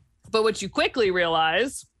 But what you quickly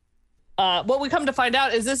realize, what we come to find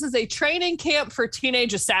out is this is a training camp for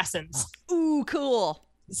teenage assassins. Ooh, cool.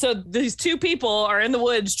 So these 2 people are in the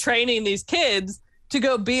woods training these kids to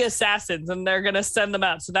go be assassins, and they're going to send them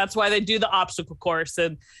out. So that's why they do the obstacle course.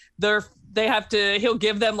 And he'll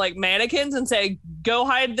give them like mannequins and say, go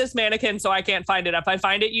hide this mannequin so I can't find it. If I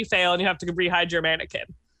find it, you fail, and you have to rehide your mannequin.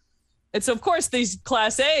 And so, of course, these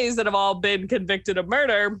class A's that have all been convicted of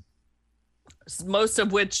murder, most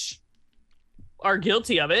of which are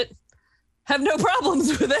guilty of it, have no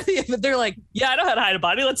problems with any of it. They're like, yeah, I know how to hide a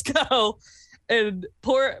body. Let's go. And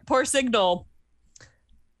poor Signal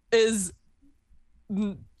is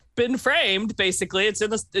been framed, basically.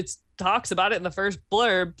 It talks about it in the first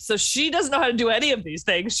blurb. So she doesn't know how to do any of these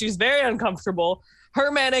things. She's very uncomfortable. Her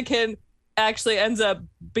mannequin actually ends up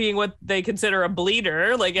being what they consider a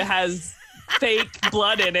bleeder. Like, it has fake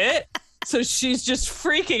blood in it. So she's just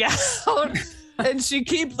freaking out. And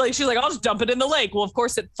she's like, I'll just dump it in the lake. Well, of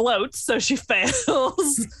course it floats, so she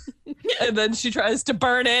fails. And then she tries to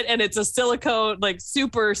burn it, and it's a silicone, like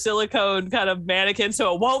super silicone kind of mannequin,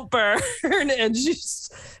 so it won't burn. And she's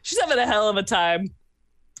having a hell of a time.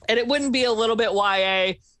 And it wouldn't be a little bit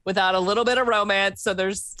YA without a little bit of romance. So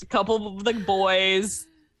there's a couple of the boys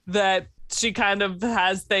that she kind of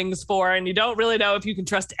has things for, and you don't really know if you can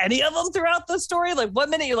trust any of them throughout the story. Like, one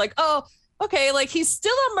minute you're like, oh, okay, like he's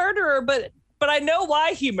still a murderer, but I know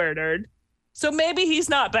why he murdered, so maybe he's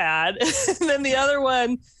not bad. And then the other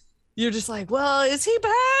one, you're just like, well, is he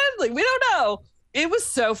bad? Like, we don't know. It was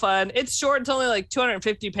so fun. It's short. It's only like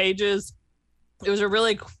 250 pages. It was a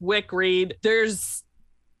really quick read. There's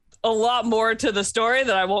a lot more to the story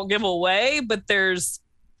that I won't give away, but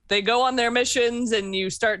they go on their missions, and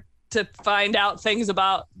you start to find out things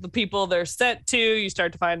about the people they're sent to. You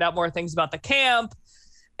start to find out more things about the camp,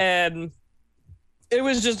 and it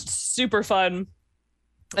was just super fun.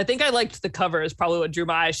 I think I liked the cover is probably what drew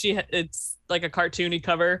my eye. It's like a cartoony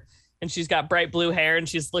cover, and she's got bright blue hair, and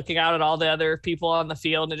she's looking out at all the other people on the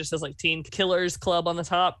field, and it just says like Teen Killers Club on the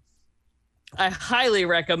top. I highly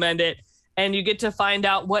recommend it. And you get to find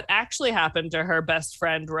out what actually happened to her best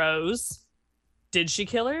friend, Rose. Did she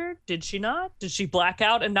kill her? Did she not? Did she black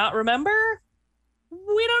out and not remember?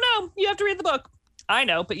 We don't know. You have to read the book. I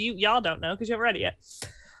know, but y'all don't know because you haven't read it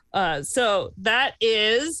yet. So that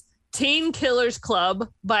is Teen Killers Club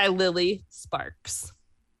by Lily Sparks.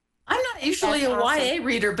 I'm not usually That's a awesome. YA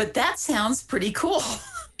reader, but that sounds pretty cool.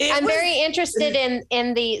 I'm very interested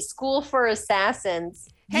in the School for Assassins.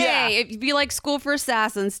 Hey, if you like School for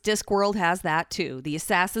Assassins, Discworld has that too. The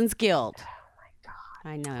Assassin's Guild. Oh my God.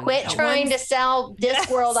 I know. Quit trying to sell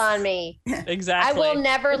Discworld on me. Exactly. I will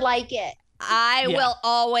never like it. I will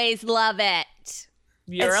always love it.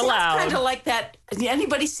 You're it allowed. Kind of like that.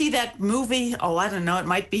 Anybody see that movie? Oh, I don't know. It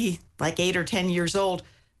might be like 8 or 10 years old.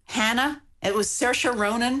 Hannah. It was Saoirse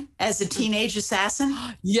Ronan as a teenage assassin.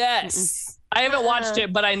 Yes. I haven't watched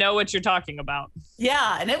it, but I know what you're talking about.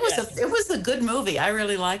 Yeah, and it was a good movie. I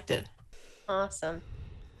really liked it. Awesome.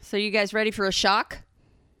 So you guys ready for a shock?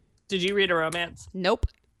 Did you read a romance? Nope.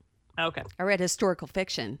 Okay. I read historical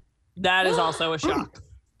fiction. That is also a shock.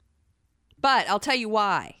 But I'll tell you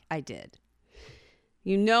why I did.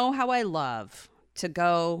 You know how I love to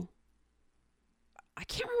go. I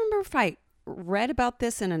can't remember if I read about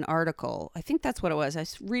this in an article. I think that's what it was. I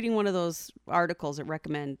was reading one of those articles that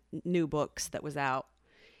recommend new books that was out.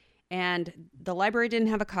 And the library didn't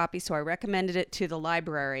have a copy, so I recommended it to the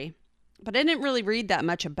library. But I didn't really read that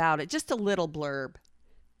much about it, just a little blurb,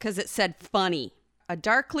 because it said funny, a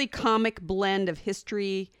darkly comic blend of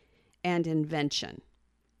history and invention.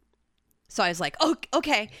 So I was like, oh,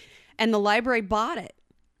 okay. And the library bought it.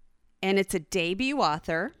 And it's a debut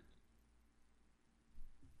author.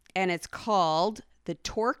 And it's called The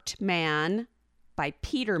Torqued Man by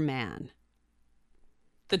Peter Mann.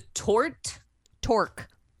 The Tort? Torque.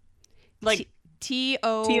 Like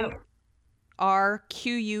Torqued.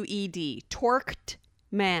 Torqued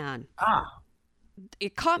Man.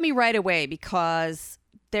 It caught me right away because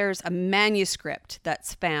there's a manuscript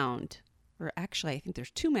that's found. Or actually, I think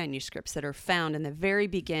there's 2 manuscripts that are found in the very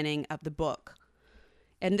beginning of the book.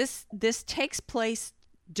 And this takes place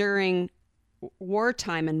during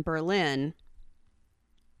wartime in Berlin.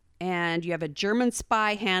 And you have a German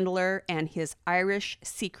spy handler and his Irish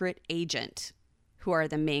secret agent, who are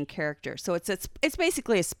the main characters. So it's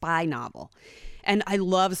basically a spy novel. And I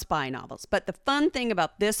love spy novels. But the fun thing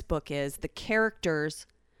about this book is the characters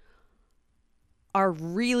are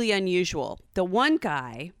really unusual. The one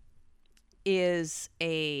guy he has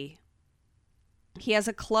a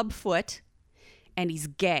club foot and he's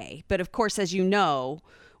gay. But of course, as you know,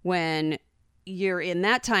 when you're in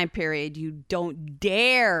that time period, you don't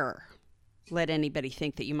dare let anybody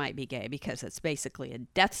think that you might be gay because it's basically a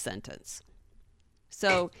death sentence.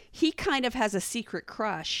 So he kind of has a secret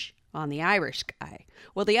crush on the Irish guy.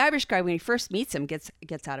 Well, the Irish guy, when he first meets him, gets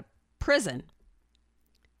out of prison.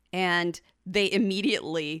 And they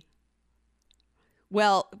immediately...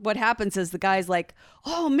 Well, what happens is the guy's like,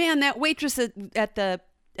 oh man, that waitress at the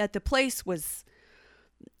place was,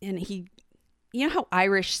 and he, you know how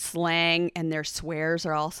Irish slang and their swears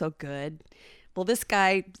are all so good? Well, this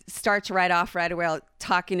guy starts right away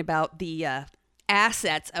talking about the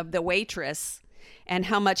assets of the waitress and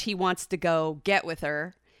how much he wants to go get with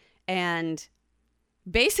her. And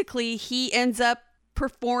basically he ends up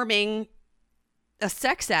performing a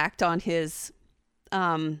sex act on his,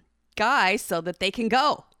 guy so that they can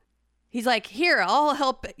go. He's like, here, I'll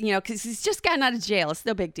help, because he's just gotten out of jail. It's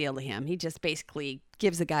no big deal to him. He just basically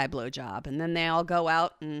gives a guy a blowjob, and then they all go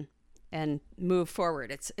out and move forward.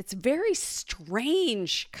 It's very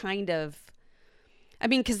strange kind of,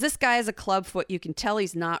 because this guy is a clubfoot. You can tell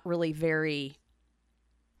he's not really very,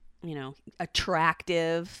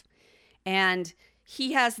 attractive. And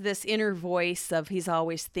he has this inner voice of he's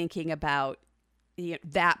always thinking about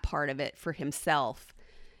that part of it for himself.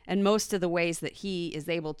 And most of the ways that he is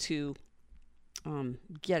able to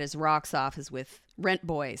get his rocks off is with rent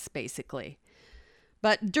boys, basically.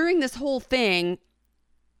 But during this whole thing,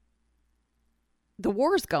 the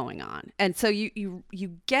war's going on. And so you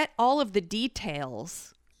get all of the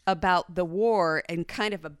details about the war in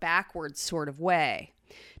kind of a backwards sort of way,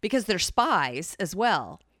 because they're spies as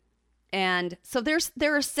well. And so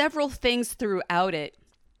there are several things throughout it.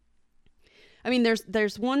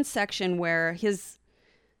 There's one section where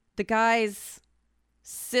the guy's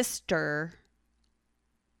sister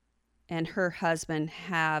and her husband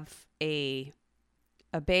have a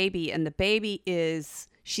baby, and the baby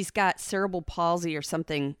she's got cerebral palsy or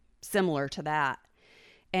something similar to that.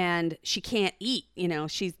 And she can't eat,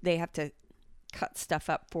 they have to cut stuff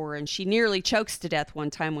up for her, and she nearly chokes to death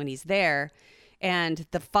one time when he's there. And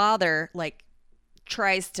the father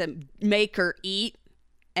tries to make her eat,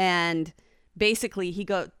 and basically, he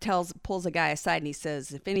pulls a guy aside and he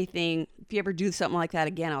says, if you ever do something like that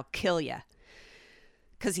again, I'll kill you.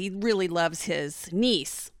 Because he really loves his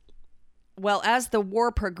niece. Well, as the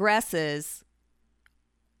war progresses,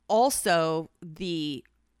 also the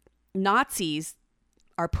Nazis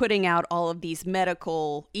are putting out all of these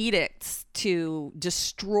medical edicts to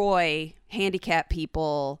destroy handicapped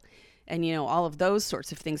people, and all of those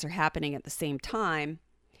sorts of things are happening at the same time.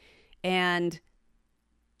 And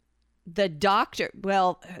the doctor,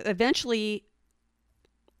 eventually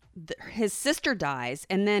his sister dies,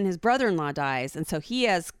 and then his brother-in-law dies, and so he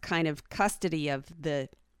has kind of custody of the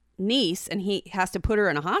niece, and he has to put her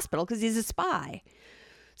in a hospital because he's a spy.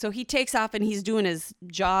 So he takes off and he's doing his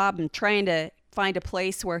job and trying to find a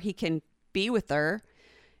place where he can be with her,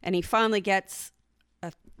 and he finally gets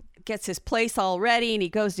his place all ready, and he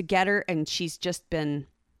goes to get her, and she's just been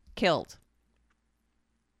killed.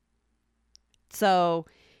 So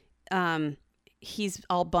he's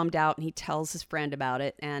all bummed out, and he tells his friend about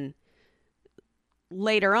it, and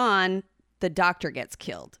later on the doctor gets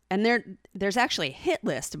killed, and there's actually a hit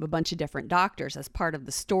list of a bunch of different doctors as part of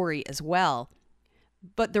the story as well.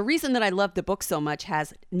 But the reason that I love the book so much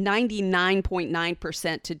has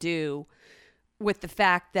 99.9% to do with the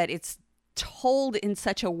fact that it's told in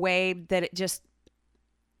such a way that it just,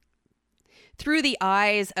 through the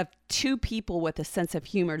eyes of two people with a sense of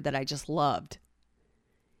humor that I just loved.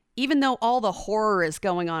 Even though all the horror is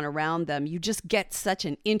going on around them, you just get such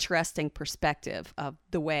an interesting perspective of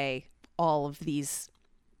the way all of these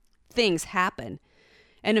things happen.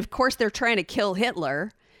 And of course, they're trying to kill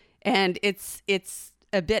Hitler, and it's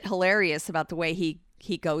a bit hilarious about the way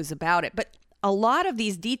he goes about it. But a lot of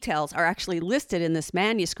these details are actually listed in this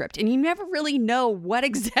manuscript, and you never really know what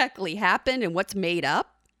exactly happened and what's made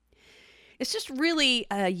up. It's just really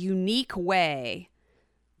a unique way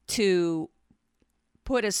to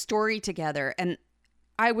put a story together, and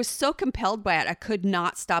I was so compelled by it, I could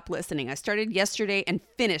not stop listening. I started yesterday and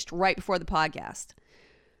finished right before the podcast.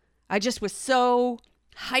 I just was so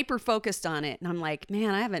hyper-focused on it, and I'm like,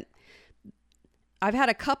 man, I've had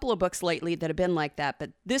a couple of books lately that have been like that,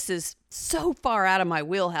 but this is so far out of my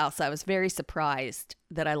wheelhouse. I was very surprised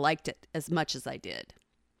that I liked it as much as I did.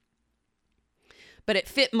 But it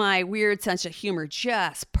fit my weird sense of humor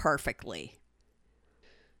just perfectly.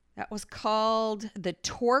 That was called The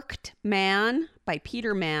Torqued Man by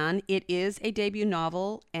Peter Mann. It is a debut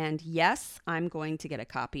novel, and yes, I'm going to get a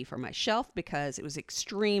copy for my shelf because it was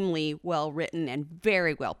extremely well written and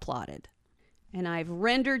very well plotted. And I've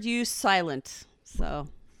rendered you silent, so.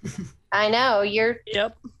 I know you're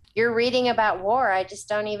Yep. You're reading about war. I just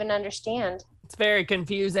don't even understand. It's very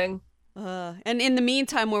confusing. And in the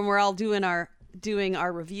meantime, when we're all doing our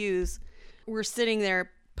reviews, we're sitting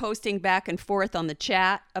there posting back and forth on the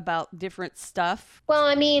chat about different stuff. Well,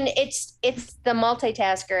 I mean, it's the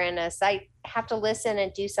multitasker in us. I have to listen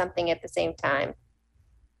and do something at the same time.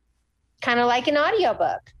 Kind of like an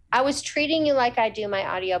audiobook. I was treating you like I do my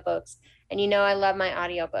audiobooks, and I love my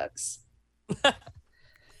audiobooks.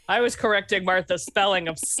 I was correcting Martha's spelling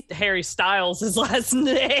of Harry Styles' last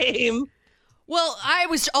name. Well, I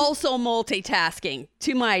was also multitasking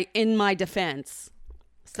in my defense.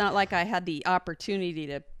 It's not like I had the opportunity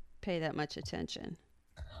to pay that much attention.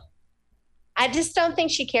 I just don't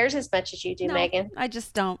think she cares as much as you do, No, Megan. I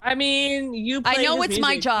just don't. I mean, you play I know his it's my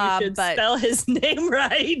music, job, you should but spell his name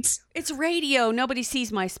right. It's radio. Nobody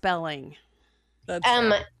sees my spelling. That's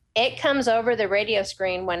fair. It comes over the radio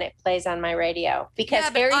screen when it plays on my radio because Yeah,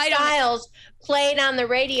 but Harry I don't- Styles played on the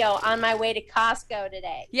radio on my way to Costco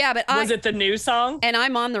today. Yeah, but Was it the new song? And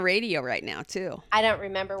I'm on the radio right now too. I don't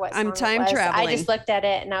remember what I'm song time it was. traveling. I just looked at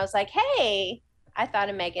it and I was like, hey, I thought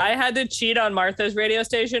of Megan. I had to cheat on Martha's radio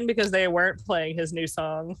station because they weren't playing his new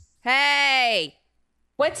song. Hey,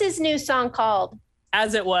 What's his new song called?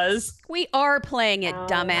 As It Was. we are playing it, Oh,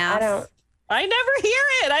 dumbass. I don't. I never hear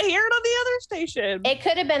it. I hear it on the other station. It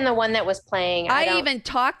could have been the one that was playing. I even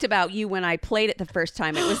talked about you when I played it the first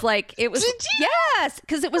time. It was like Did you? yes,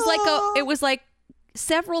 because it was like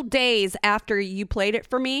several days after you played it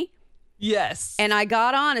for me. Yes. And I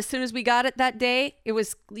got on as soon as we got it that day.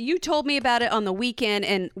 You told me about it on the weekend,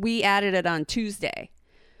 and we added it on Tuesday.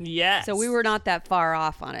 Yes. So we were not that far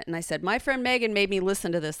off on it. And I said, my friend Megan made me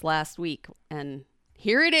listen to this last week, and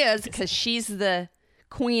here it is because she's the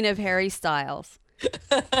queen of Harry Styles.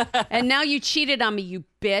 And now you cheated on me, you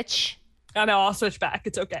bitch. I know. I'll switch back.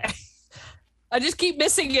 It's okay. I just keep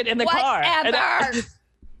missing it in the car. And Whatever.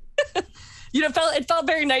 it felt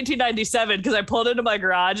very 1997 because I pulled into my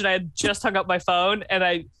garage and I had just hung up my phone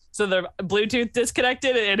so the Bluetooth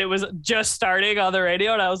disconnected and it was just starting on the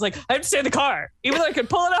radio. And I was like, I have to stay in the car. Even though I could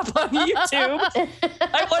pull it up on YouTube,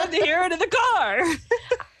 I wanted to hear it in the car.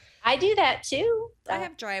 I do that too. I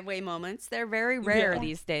have driveway moments. They're very rare Yeah.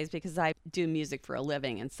 these days because I do music for a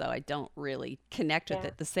living, and so I don't really connect with Yeah.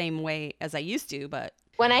 it the same way as I used to. But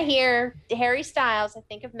When I hear Harry Styles, I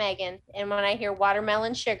think of Megan. And when I hear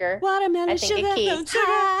Watermelon Sugar, Watermelon I think sugar. of Keith.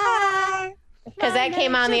 Because that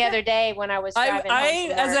came on the other day when I was driving I home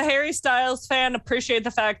from as a work. Harry Styles fan, appreciate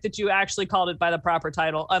the fact that you actually called it by the proper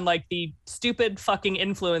title, unlike the stupid fucking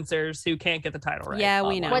influencers who can't get the title right. Yeah,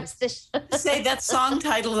 we online. know. What's the Say that song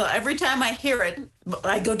title, though, every time I hear it,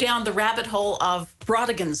 I go down the rabbit hole of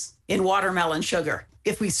Brodigans in Watermelon Sugar.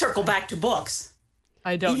 If we circle back to books.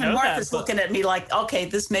 I don't Even know Martha's that. looking at me like, okay,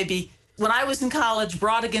 this may be. When I was in college,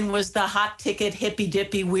 Brodigan was the hot ticket, hippy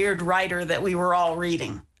dippy, weird writer that we were all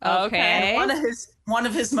reading. Okay. And one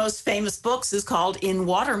of his most famous books is called In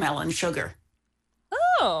Watermelon Sugar.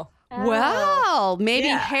 Oh. Well, maybe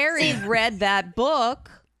Yeah. Harry read that book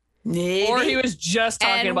Maybe. Or he was just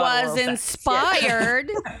talking and about was oral sex. inspired.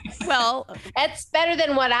 Well, That's better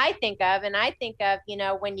than what I think of. And I think of,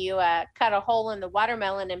 when you cut a hole in the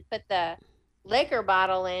watermelon and put the liquor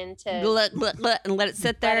bottle in to. and let it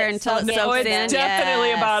sit there Let it until it soak in. soaks No, in. it's definitely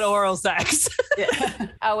Yes. about oral sex.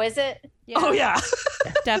 Oh, is it? Yeah, Oh yeah.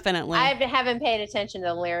 definitely. I haven't paid attention to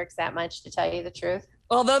the lyrics that much, to tell you the truth.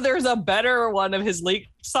 Although there's a better one of his leaked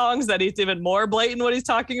songs that he's even more blatant what he's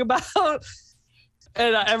talking about.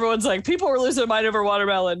 And everyone's like, people were losing their mind over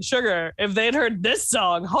Watermelon Sugar. If they'd heard this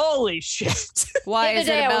song, holy shit. Why The other is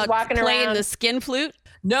it day I was about walking playing around- the skin flute?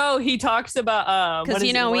 No, he talks about Because,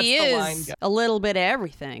 he he is a little bit of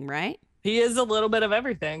everything, right? He is a little bit of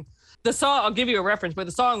everything. The song, I'll give you a reference, but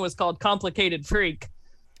the song was called Complicated Freak.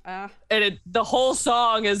 And the whole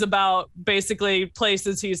song is about basically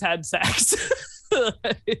places he's had sex.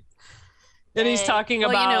 And he's talking Well,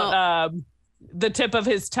 about the tip of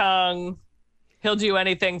his tongue. He'll do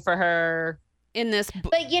anything for her. In this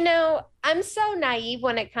But I'm so naive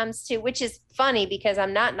when it comes to, which is funny because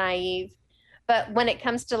I'm not naive, but when it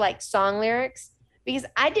comes to like song lyrics, because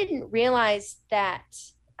I didn't realize that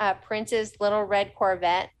Prince's Little Red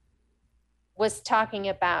Corvette was talking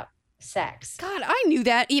about sex. God, I knew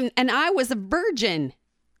that even, and I was a virgin.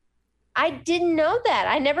 I didn't know that.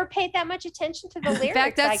 I never paid that much attention to the lyrics. In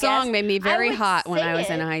fact, I that guess. song made me very would hot when I sing was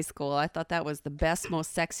in it. high school. I thought that was the best,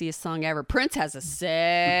 most sexiest song ever. Prince has a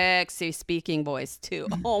sexy speaking voice too.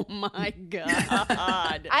 Oh my God.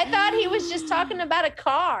 I thought he was just talking about a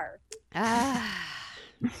car.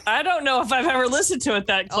 I don't know if I've ever listened to it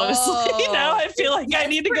that closely. Oh. Now I feel like I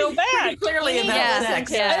need to go back. Pretty clearly about Yeah,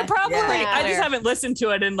 sex. yeah. I probably, Yeah. I just haven't listened to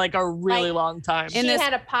it in like a really Like, long time. In She this-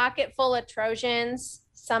 had a pocket full of Trojans,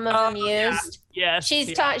 some of them yeah. used. Yes. She's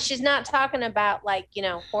yeah. she's not talking about like,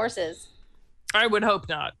 horses. I would hope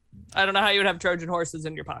not. I don't know how you would have Trojan horses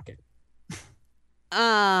in your pocket.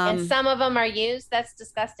 And some of them are used. That's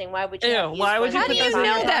disgusting. Why would you? Ew, have used why would ones you How in do put your you those in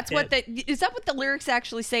know your pocket? that's what is that what the lyrics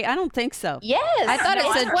actually say? I don't think so. Yes. I thought it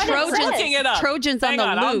that's said what Trojans. says. Looking it up. Trojans Hang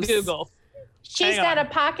on the on, loose. I'll Google. She's Hang got on. a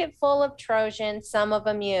pocket full of Trojans, some of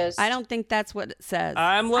them used. I don't think that's what it says.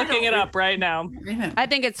 I'm looking it up right now. I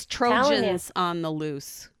think it's telling you. Trojans on the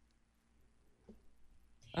loose.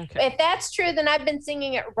 Okay. If that's true, then I've been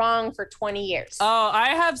singing it wrong for 20 years. Oh, I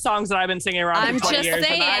have songs that I've been singing around I'm for 20 just years, and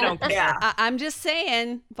I saying. don't care. Yeah. I'm just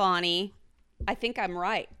saying, Bonnie. I think I'm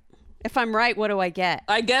right. If I'm right, what do I get?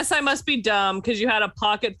 I guess I must be dumb because you had a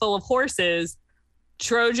pocket full of horses,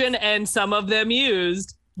 Trojan, and some of them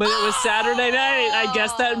used, but it was Saturday night. I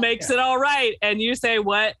guess that makes it all right. And you say,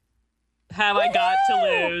 what have I got to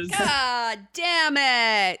lose? God damn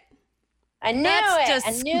it. I knew That's it.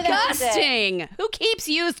 I knew that was it. disgusting. Who keeps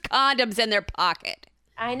used condoms in their pocket?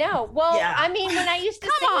 I know. Well, Yeah. I mean, when I used to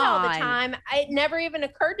Come sing it all the on. time, it never even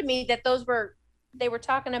occurred to me that they were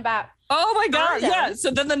talking about. Oh my God. Condoms. Yeah. So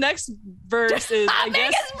then the next verse is, I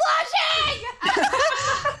guess, blushing.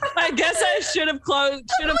 I guess I should have closed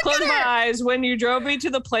my eyes when you drove me to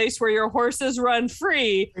the place where your horses run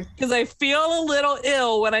free, because I feel a little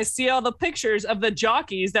ill when I see all the pictures of the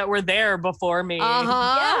jockeys that were there before me.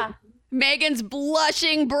 Uh-huh. Megan's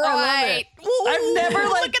blushing bright. Ooh, I've never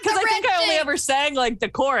look like at because the I think red I only cheeks. ever sang like the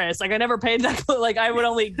chorus. Like I never paid that. Like I would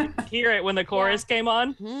only hear it when the chorus came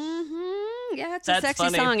on. Mm-hmm. Yeah, it's a That's sexy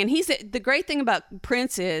funny. song. And the great thing about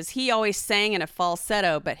Prince is he always sang in a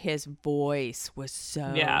falsetto, but his voice was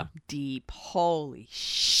so Yeah. deep. Holy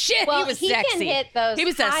shit, Well, he was he sexy. can hit those He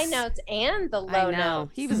was a high s- notes and the low I know.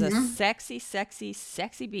 notes. He was a sexy, sexy,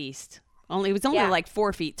 sexy beast. He was only Yeah. like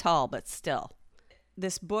 4 feet tall, but still.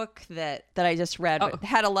 This book that I just read Oh.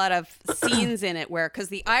 had a lot of scenes in it because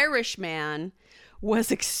the Irishman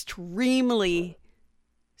was extremely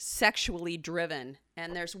sexually driven.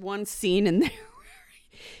 And there's one scene in there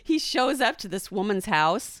where he shows up to this woman's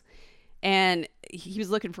house and he was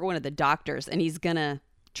looking for one of the doctors and he's going to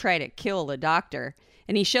try to kill the doctor.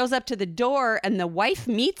 And he shows up to the door, and the wife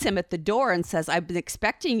meets him at the door and says, I've been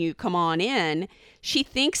expecting you. Come on in. She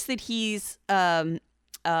thinks that he's a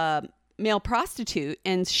male prostitute,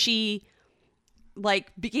 and she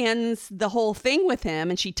like begins the whole thing with him,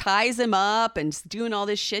 and she ties him up and is doing all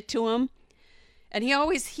this shit to him. And he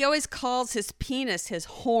always calls his penis his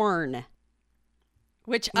horn,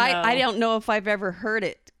 which I don't know if I've ever heard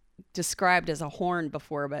it described as a horn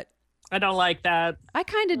before, but I don't like that. I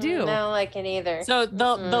kind of do. I don't like it either. So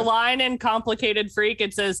the line in Complicated Freak,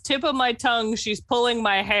 it says, tip of my tongue, she's pulling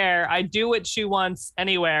my hair. I do what she wants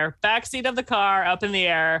anywhere. Backseat of the car, up in the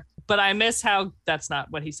air. But I miss how that's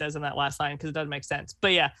not what he says in that last line because it doesn't make sense.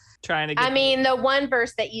 But yeah, trying to get. I mean, the one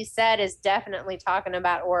verse that you said is definitely talking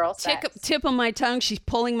about oral sex. Tip of my tongue, she's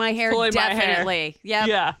pulling my hair. Pulling my definitely. hair.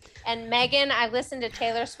 Yeah. And Megan, I listened to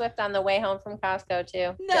Taylor Swift on the way home from Costco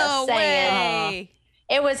too. No Just saying. way.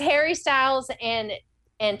 It was Harry Styles and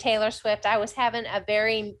Taylor Swift. I was having a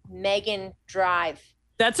very Megan drive.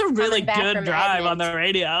 That's a really back good from drive on Edmonds. the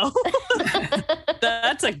radio.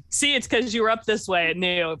 It's because you were up this way. It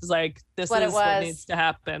knew it was like, this What it is what was. needs to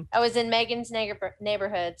happen. I was in Megan's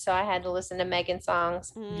neighborhood, so I had to listen to Megan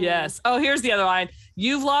songs. Yes. Oh, here's the other line.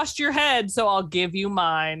 You've lost your head, so I'll give you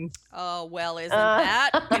mine. Oh, well, isn't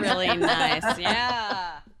that really nice?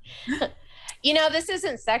 Yeah. You know, this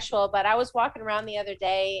isn't sexual, but I was walking around the other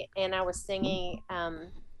day and I was singing.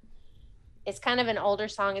 It's kind of an older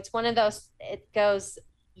song. It's one of those, it goes,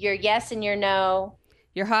 you're yes and you're no.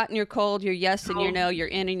 You're hot and you're cold. You're yes and you're no. You're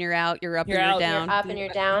in and you're out. You're up and you're down. You're up and you're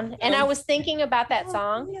down. And I was thinking about that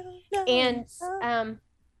song. And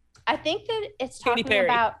I think that it's Katy talking Perry.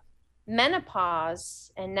 about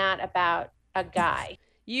menopause and not about a guy.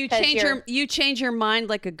 You 'Cause change your mind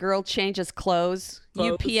like a girl changes clothes.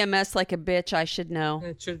 You Clothes. PMS like a bitch. I should know.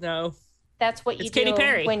 I should know. That's what you It's do Katy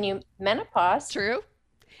Perry. when you menopause. True.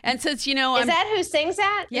 And since you know, Is that who sings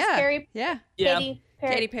that? Is yeah, Katy yeah, Perry?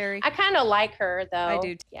 Katy Perry. I kind of like her though. I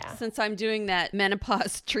do. Yeah. Since I'm doing that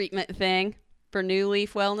menopause treatment thing for New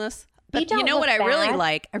Leaf Wellness. But you don't know look what I really bad.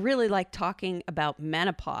 like? I really like talking about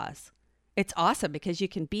menopause. It's awesome because you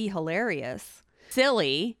can be hilarious,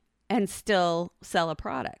 silly, and still sell a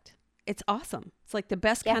product. It's awesome. It's like the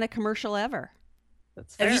best kind of commercial ever.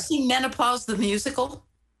 That's Have fair. you seen Menopause the musical?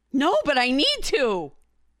 No, but I need to.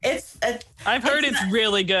 I've heard it's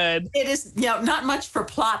really good. It is, not much for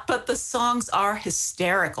plot, but the songs are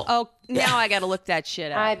hysterical. Oh, now I got to look that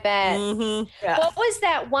shit up. I bet. Mm-hmm. Yeah. What was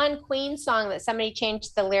that one Queen song that somebody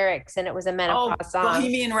changed the lyrics and it was a menopause song?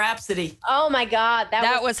 Bohemian Rhapsody. Oh my God.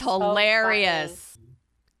 That was so hilarious.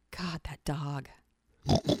 God, that dog.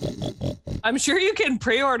 I'm sure you can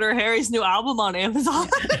pre-order Harry's new album on Amazon.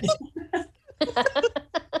 funny.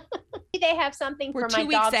 They have something We're for 2 my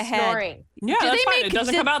weeks dog ahead. snoring. Yeah, Do that's they fine. make- It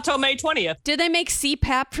doesn't did- come out till May 20th. Do they make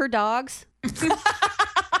CPAP for dogs?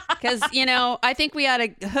 Because, I think we ought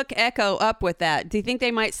to hook Echo up with that. Do you think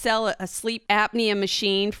they might sell a sleep apnea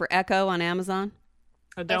machine for Echo on Amazon?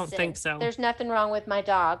 I don't Listen, think so. There's nothing wrong with my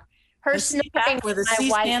dog. Her The snoring CPAP with a is my C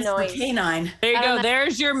white stands for noise. canine. There you I don't go. know.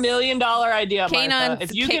 There's your $1 million idea, Canine- Martha.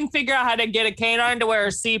 If you can figure out how to get a canine to wear a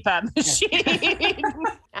CPAP machine,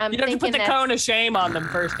 I'm you have to put thinking the that- cone of shame on them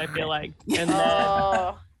first, I feel like. And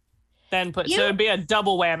Oh. then put, You- so it'd be a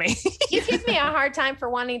double whammy. You give me a hard time for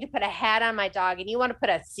wanting to put a hat on my dog, and you want to put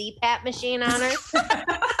a CPAP machine on her?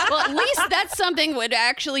 Well, at least that's something would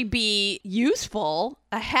actually be useful.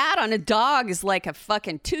 A hat on a dog is like a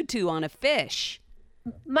fucking tutu on a fish.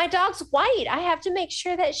 My dog's white. I have to make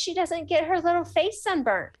sure that she doesn't get her little face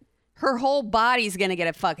sunburned. Her whole body's going to get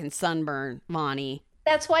a fucking sunburn, Monty.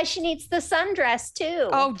 That's why she needs the sundress too.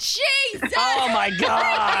 Oh, Jesus! Oh my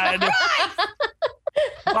God.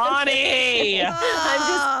 Bonnie. I'm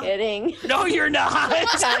just kidding. No, you're not.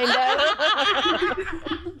 Kind of.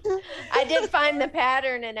 I did find the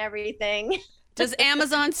pattern and everything. Does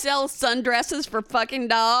Amazon sell sundresses for fucking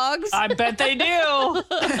dogs? I bet they do.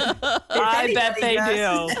 I bet they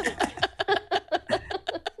do.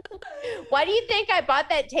 Why do you think I bought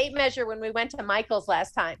that tape measure when we went to Michael's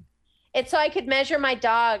last time? It's so I could measure my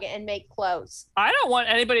dog and make clothes. I don't want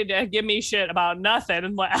anybody to give me shit about nothing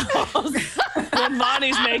in my house when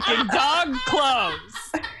Bonnie's making dog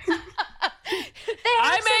clothes.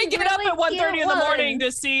 I may get up at 1:30 in the morning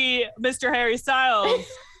to see Mr. Harry Styles,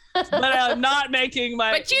 but I'm not making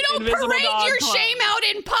my But you don't invisible parade dog your clothes. shame out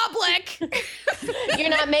in public. You're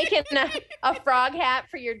not making a frog hat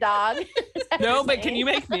for your dog? Is that what No, you're but can saying? you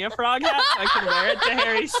make me a frog hat so I can wear it to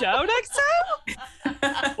Harry's show next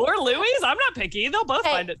time? Or Louie's? I'm not picky. They'll both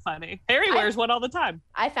Hey, find it funny. Harry wears one all the time.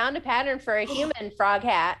 I found a pattern for a human frog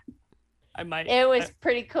hat. I might. It was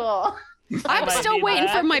pretty cool. I'm might still need waiting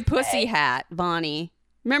that. for my pussy hat, Vonnie.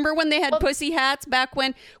 Remember when they had pussy hats back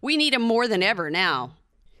when? We need them more than ever now.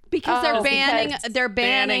 Because they're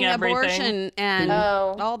banning abortion and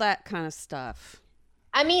all that kind of stuff.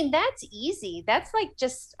 I mean, that's easy. That's like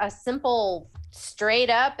just a simple straight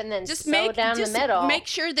up and then just down the middle. Make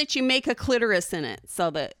sure that you make a clitoris in it so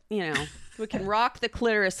that, we can rock the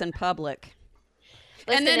clitoris in public.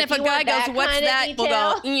 Listen, and then if a guy goes, what's that? We'll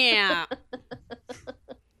go, yeah.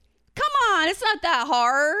 Come on, it's not that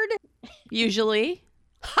hard. Usually.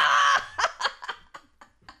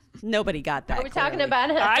 Nobody got that. Are we talking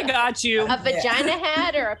about I got you. A vagina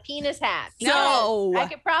hat or a penis hat? No. I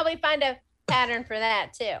could probably find a pattern for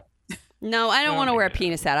that too. No, I don't want to wear a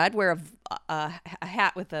penis hat. I'd wear a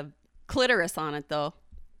hat with a clitoris on it, though.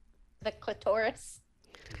 The clitoris.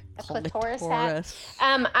 A clitoris hat.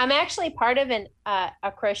 I'm actually part of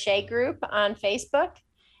a crochet group on Facebook,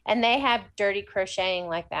 and they have dirty crocheting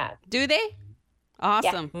like that. Do they?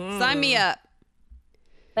 Awesome. Yeah. Sign me up.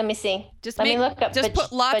 Let me see. Let me look up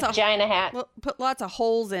put lots vagina hat. Put lots of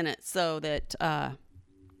holes in it so that God,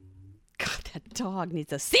 that dog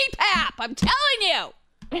needs a CPAP. I'm telling you.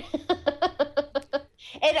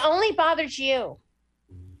 It only bothers you.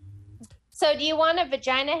 So do you want a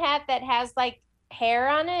vagina hat that has like hair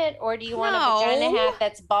on it, or do you want a vagina hat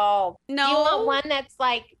that's bald? No. Do you want one that's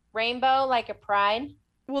like rainbow, like a pride?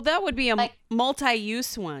 Well, that would be a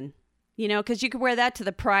multi-use one, because you could wear that to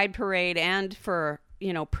the Pride Parade and for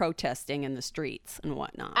protesting in the streets and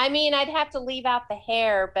whatnot. I mean, I'd have to leave out the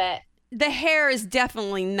hair, but the hair is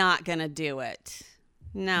definitely not gonna do it.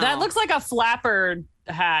 No, that looks like a flapper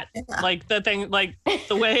hat, like the thing, like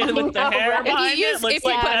the way with the hair behind it looks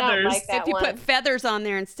like feathers. If you put feathers on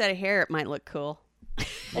there instead of hair, it might look cool.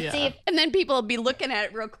 Let's see and then people will be looking at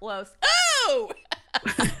it real close. Oh,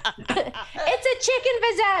 it's a chicken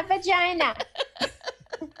vagina.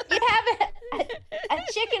 You have a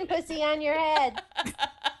chicken pussy on your head.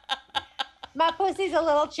 My pussy's a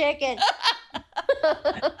little chicken.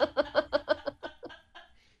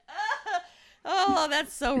 Oh,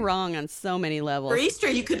 that's so wrong on so many levels. For Easter,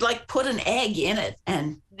 you could put an egg in it,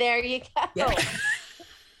 and there you go. Yeah.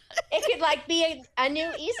 It could be a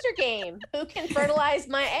new Easter game. Who can fertilize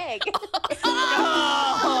my egg?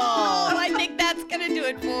 Oh, I think that's gonna do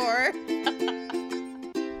it for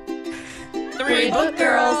 3 Book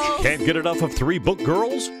Girls. Can't get enough of 3 Book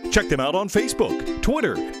Girls? Check them out on Facebook,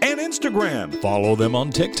 Twitter, and Instagram. Follow them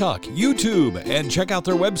on TikTok, YouTube, and check out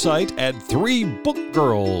their website at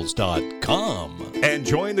 3bookgirls.com. And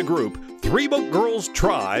join the group 3 Book Girls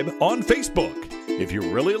Tribe on Facebook. If you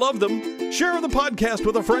really love them, share the podcast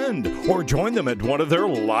with a friend or join them at one of their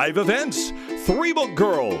live events. 3 Book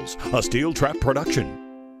Girls, a Steel Trap production.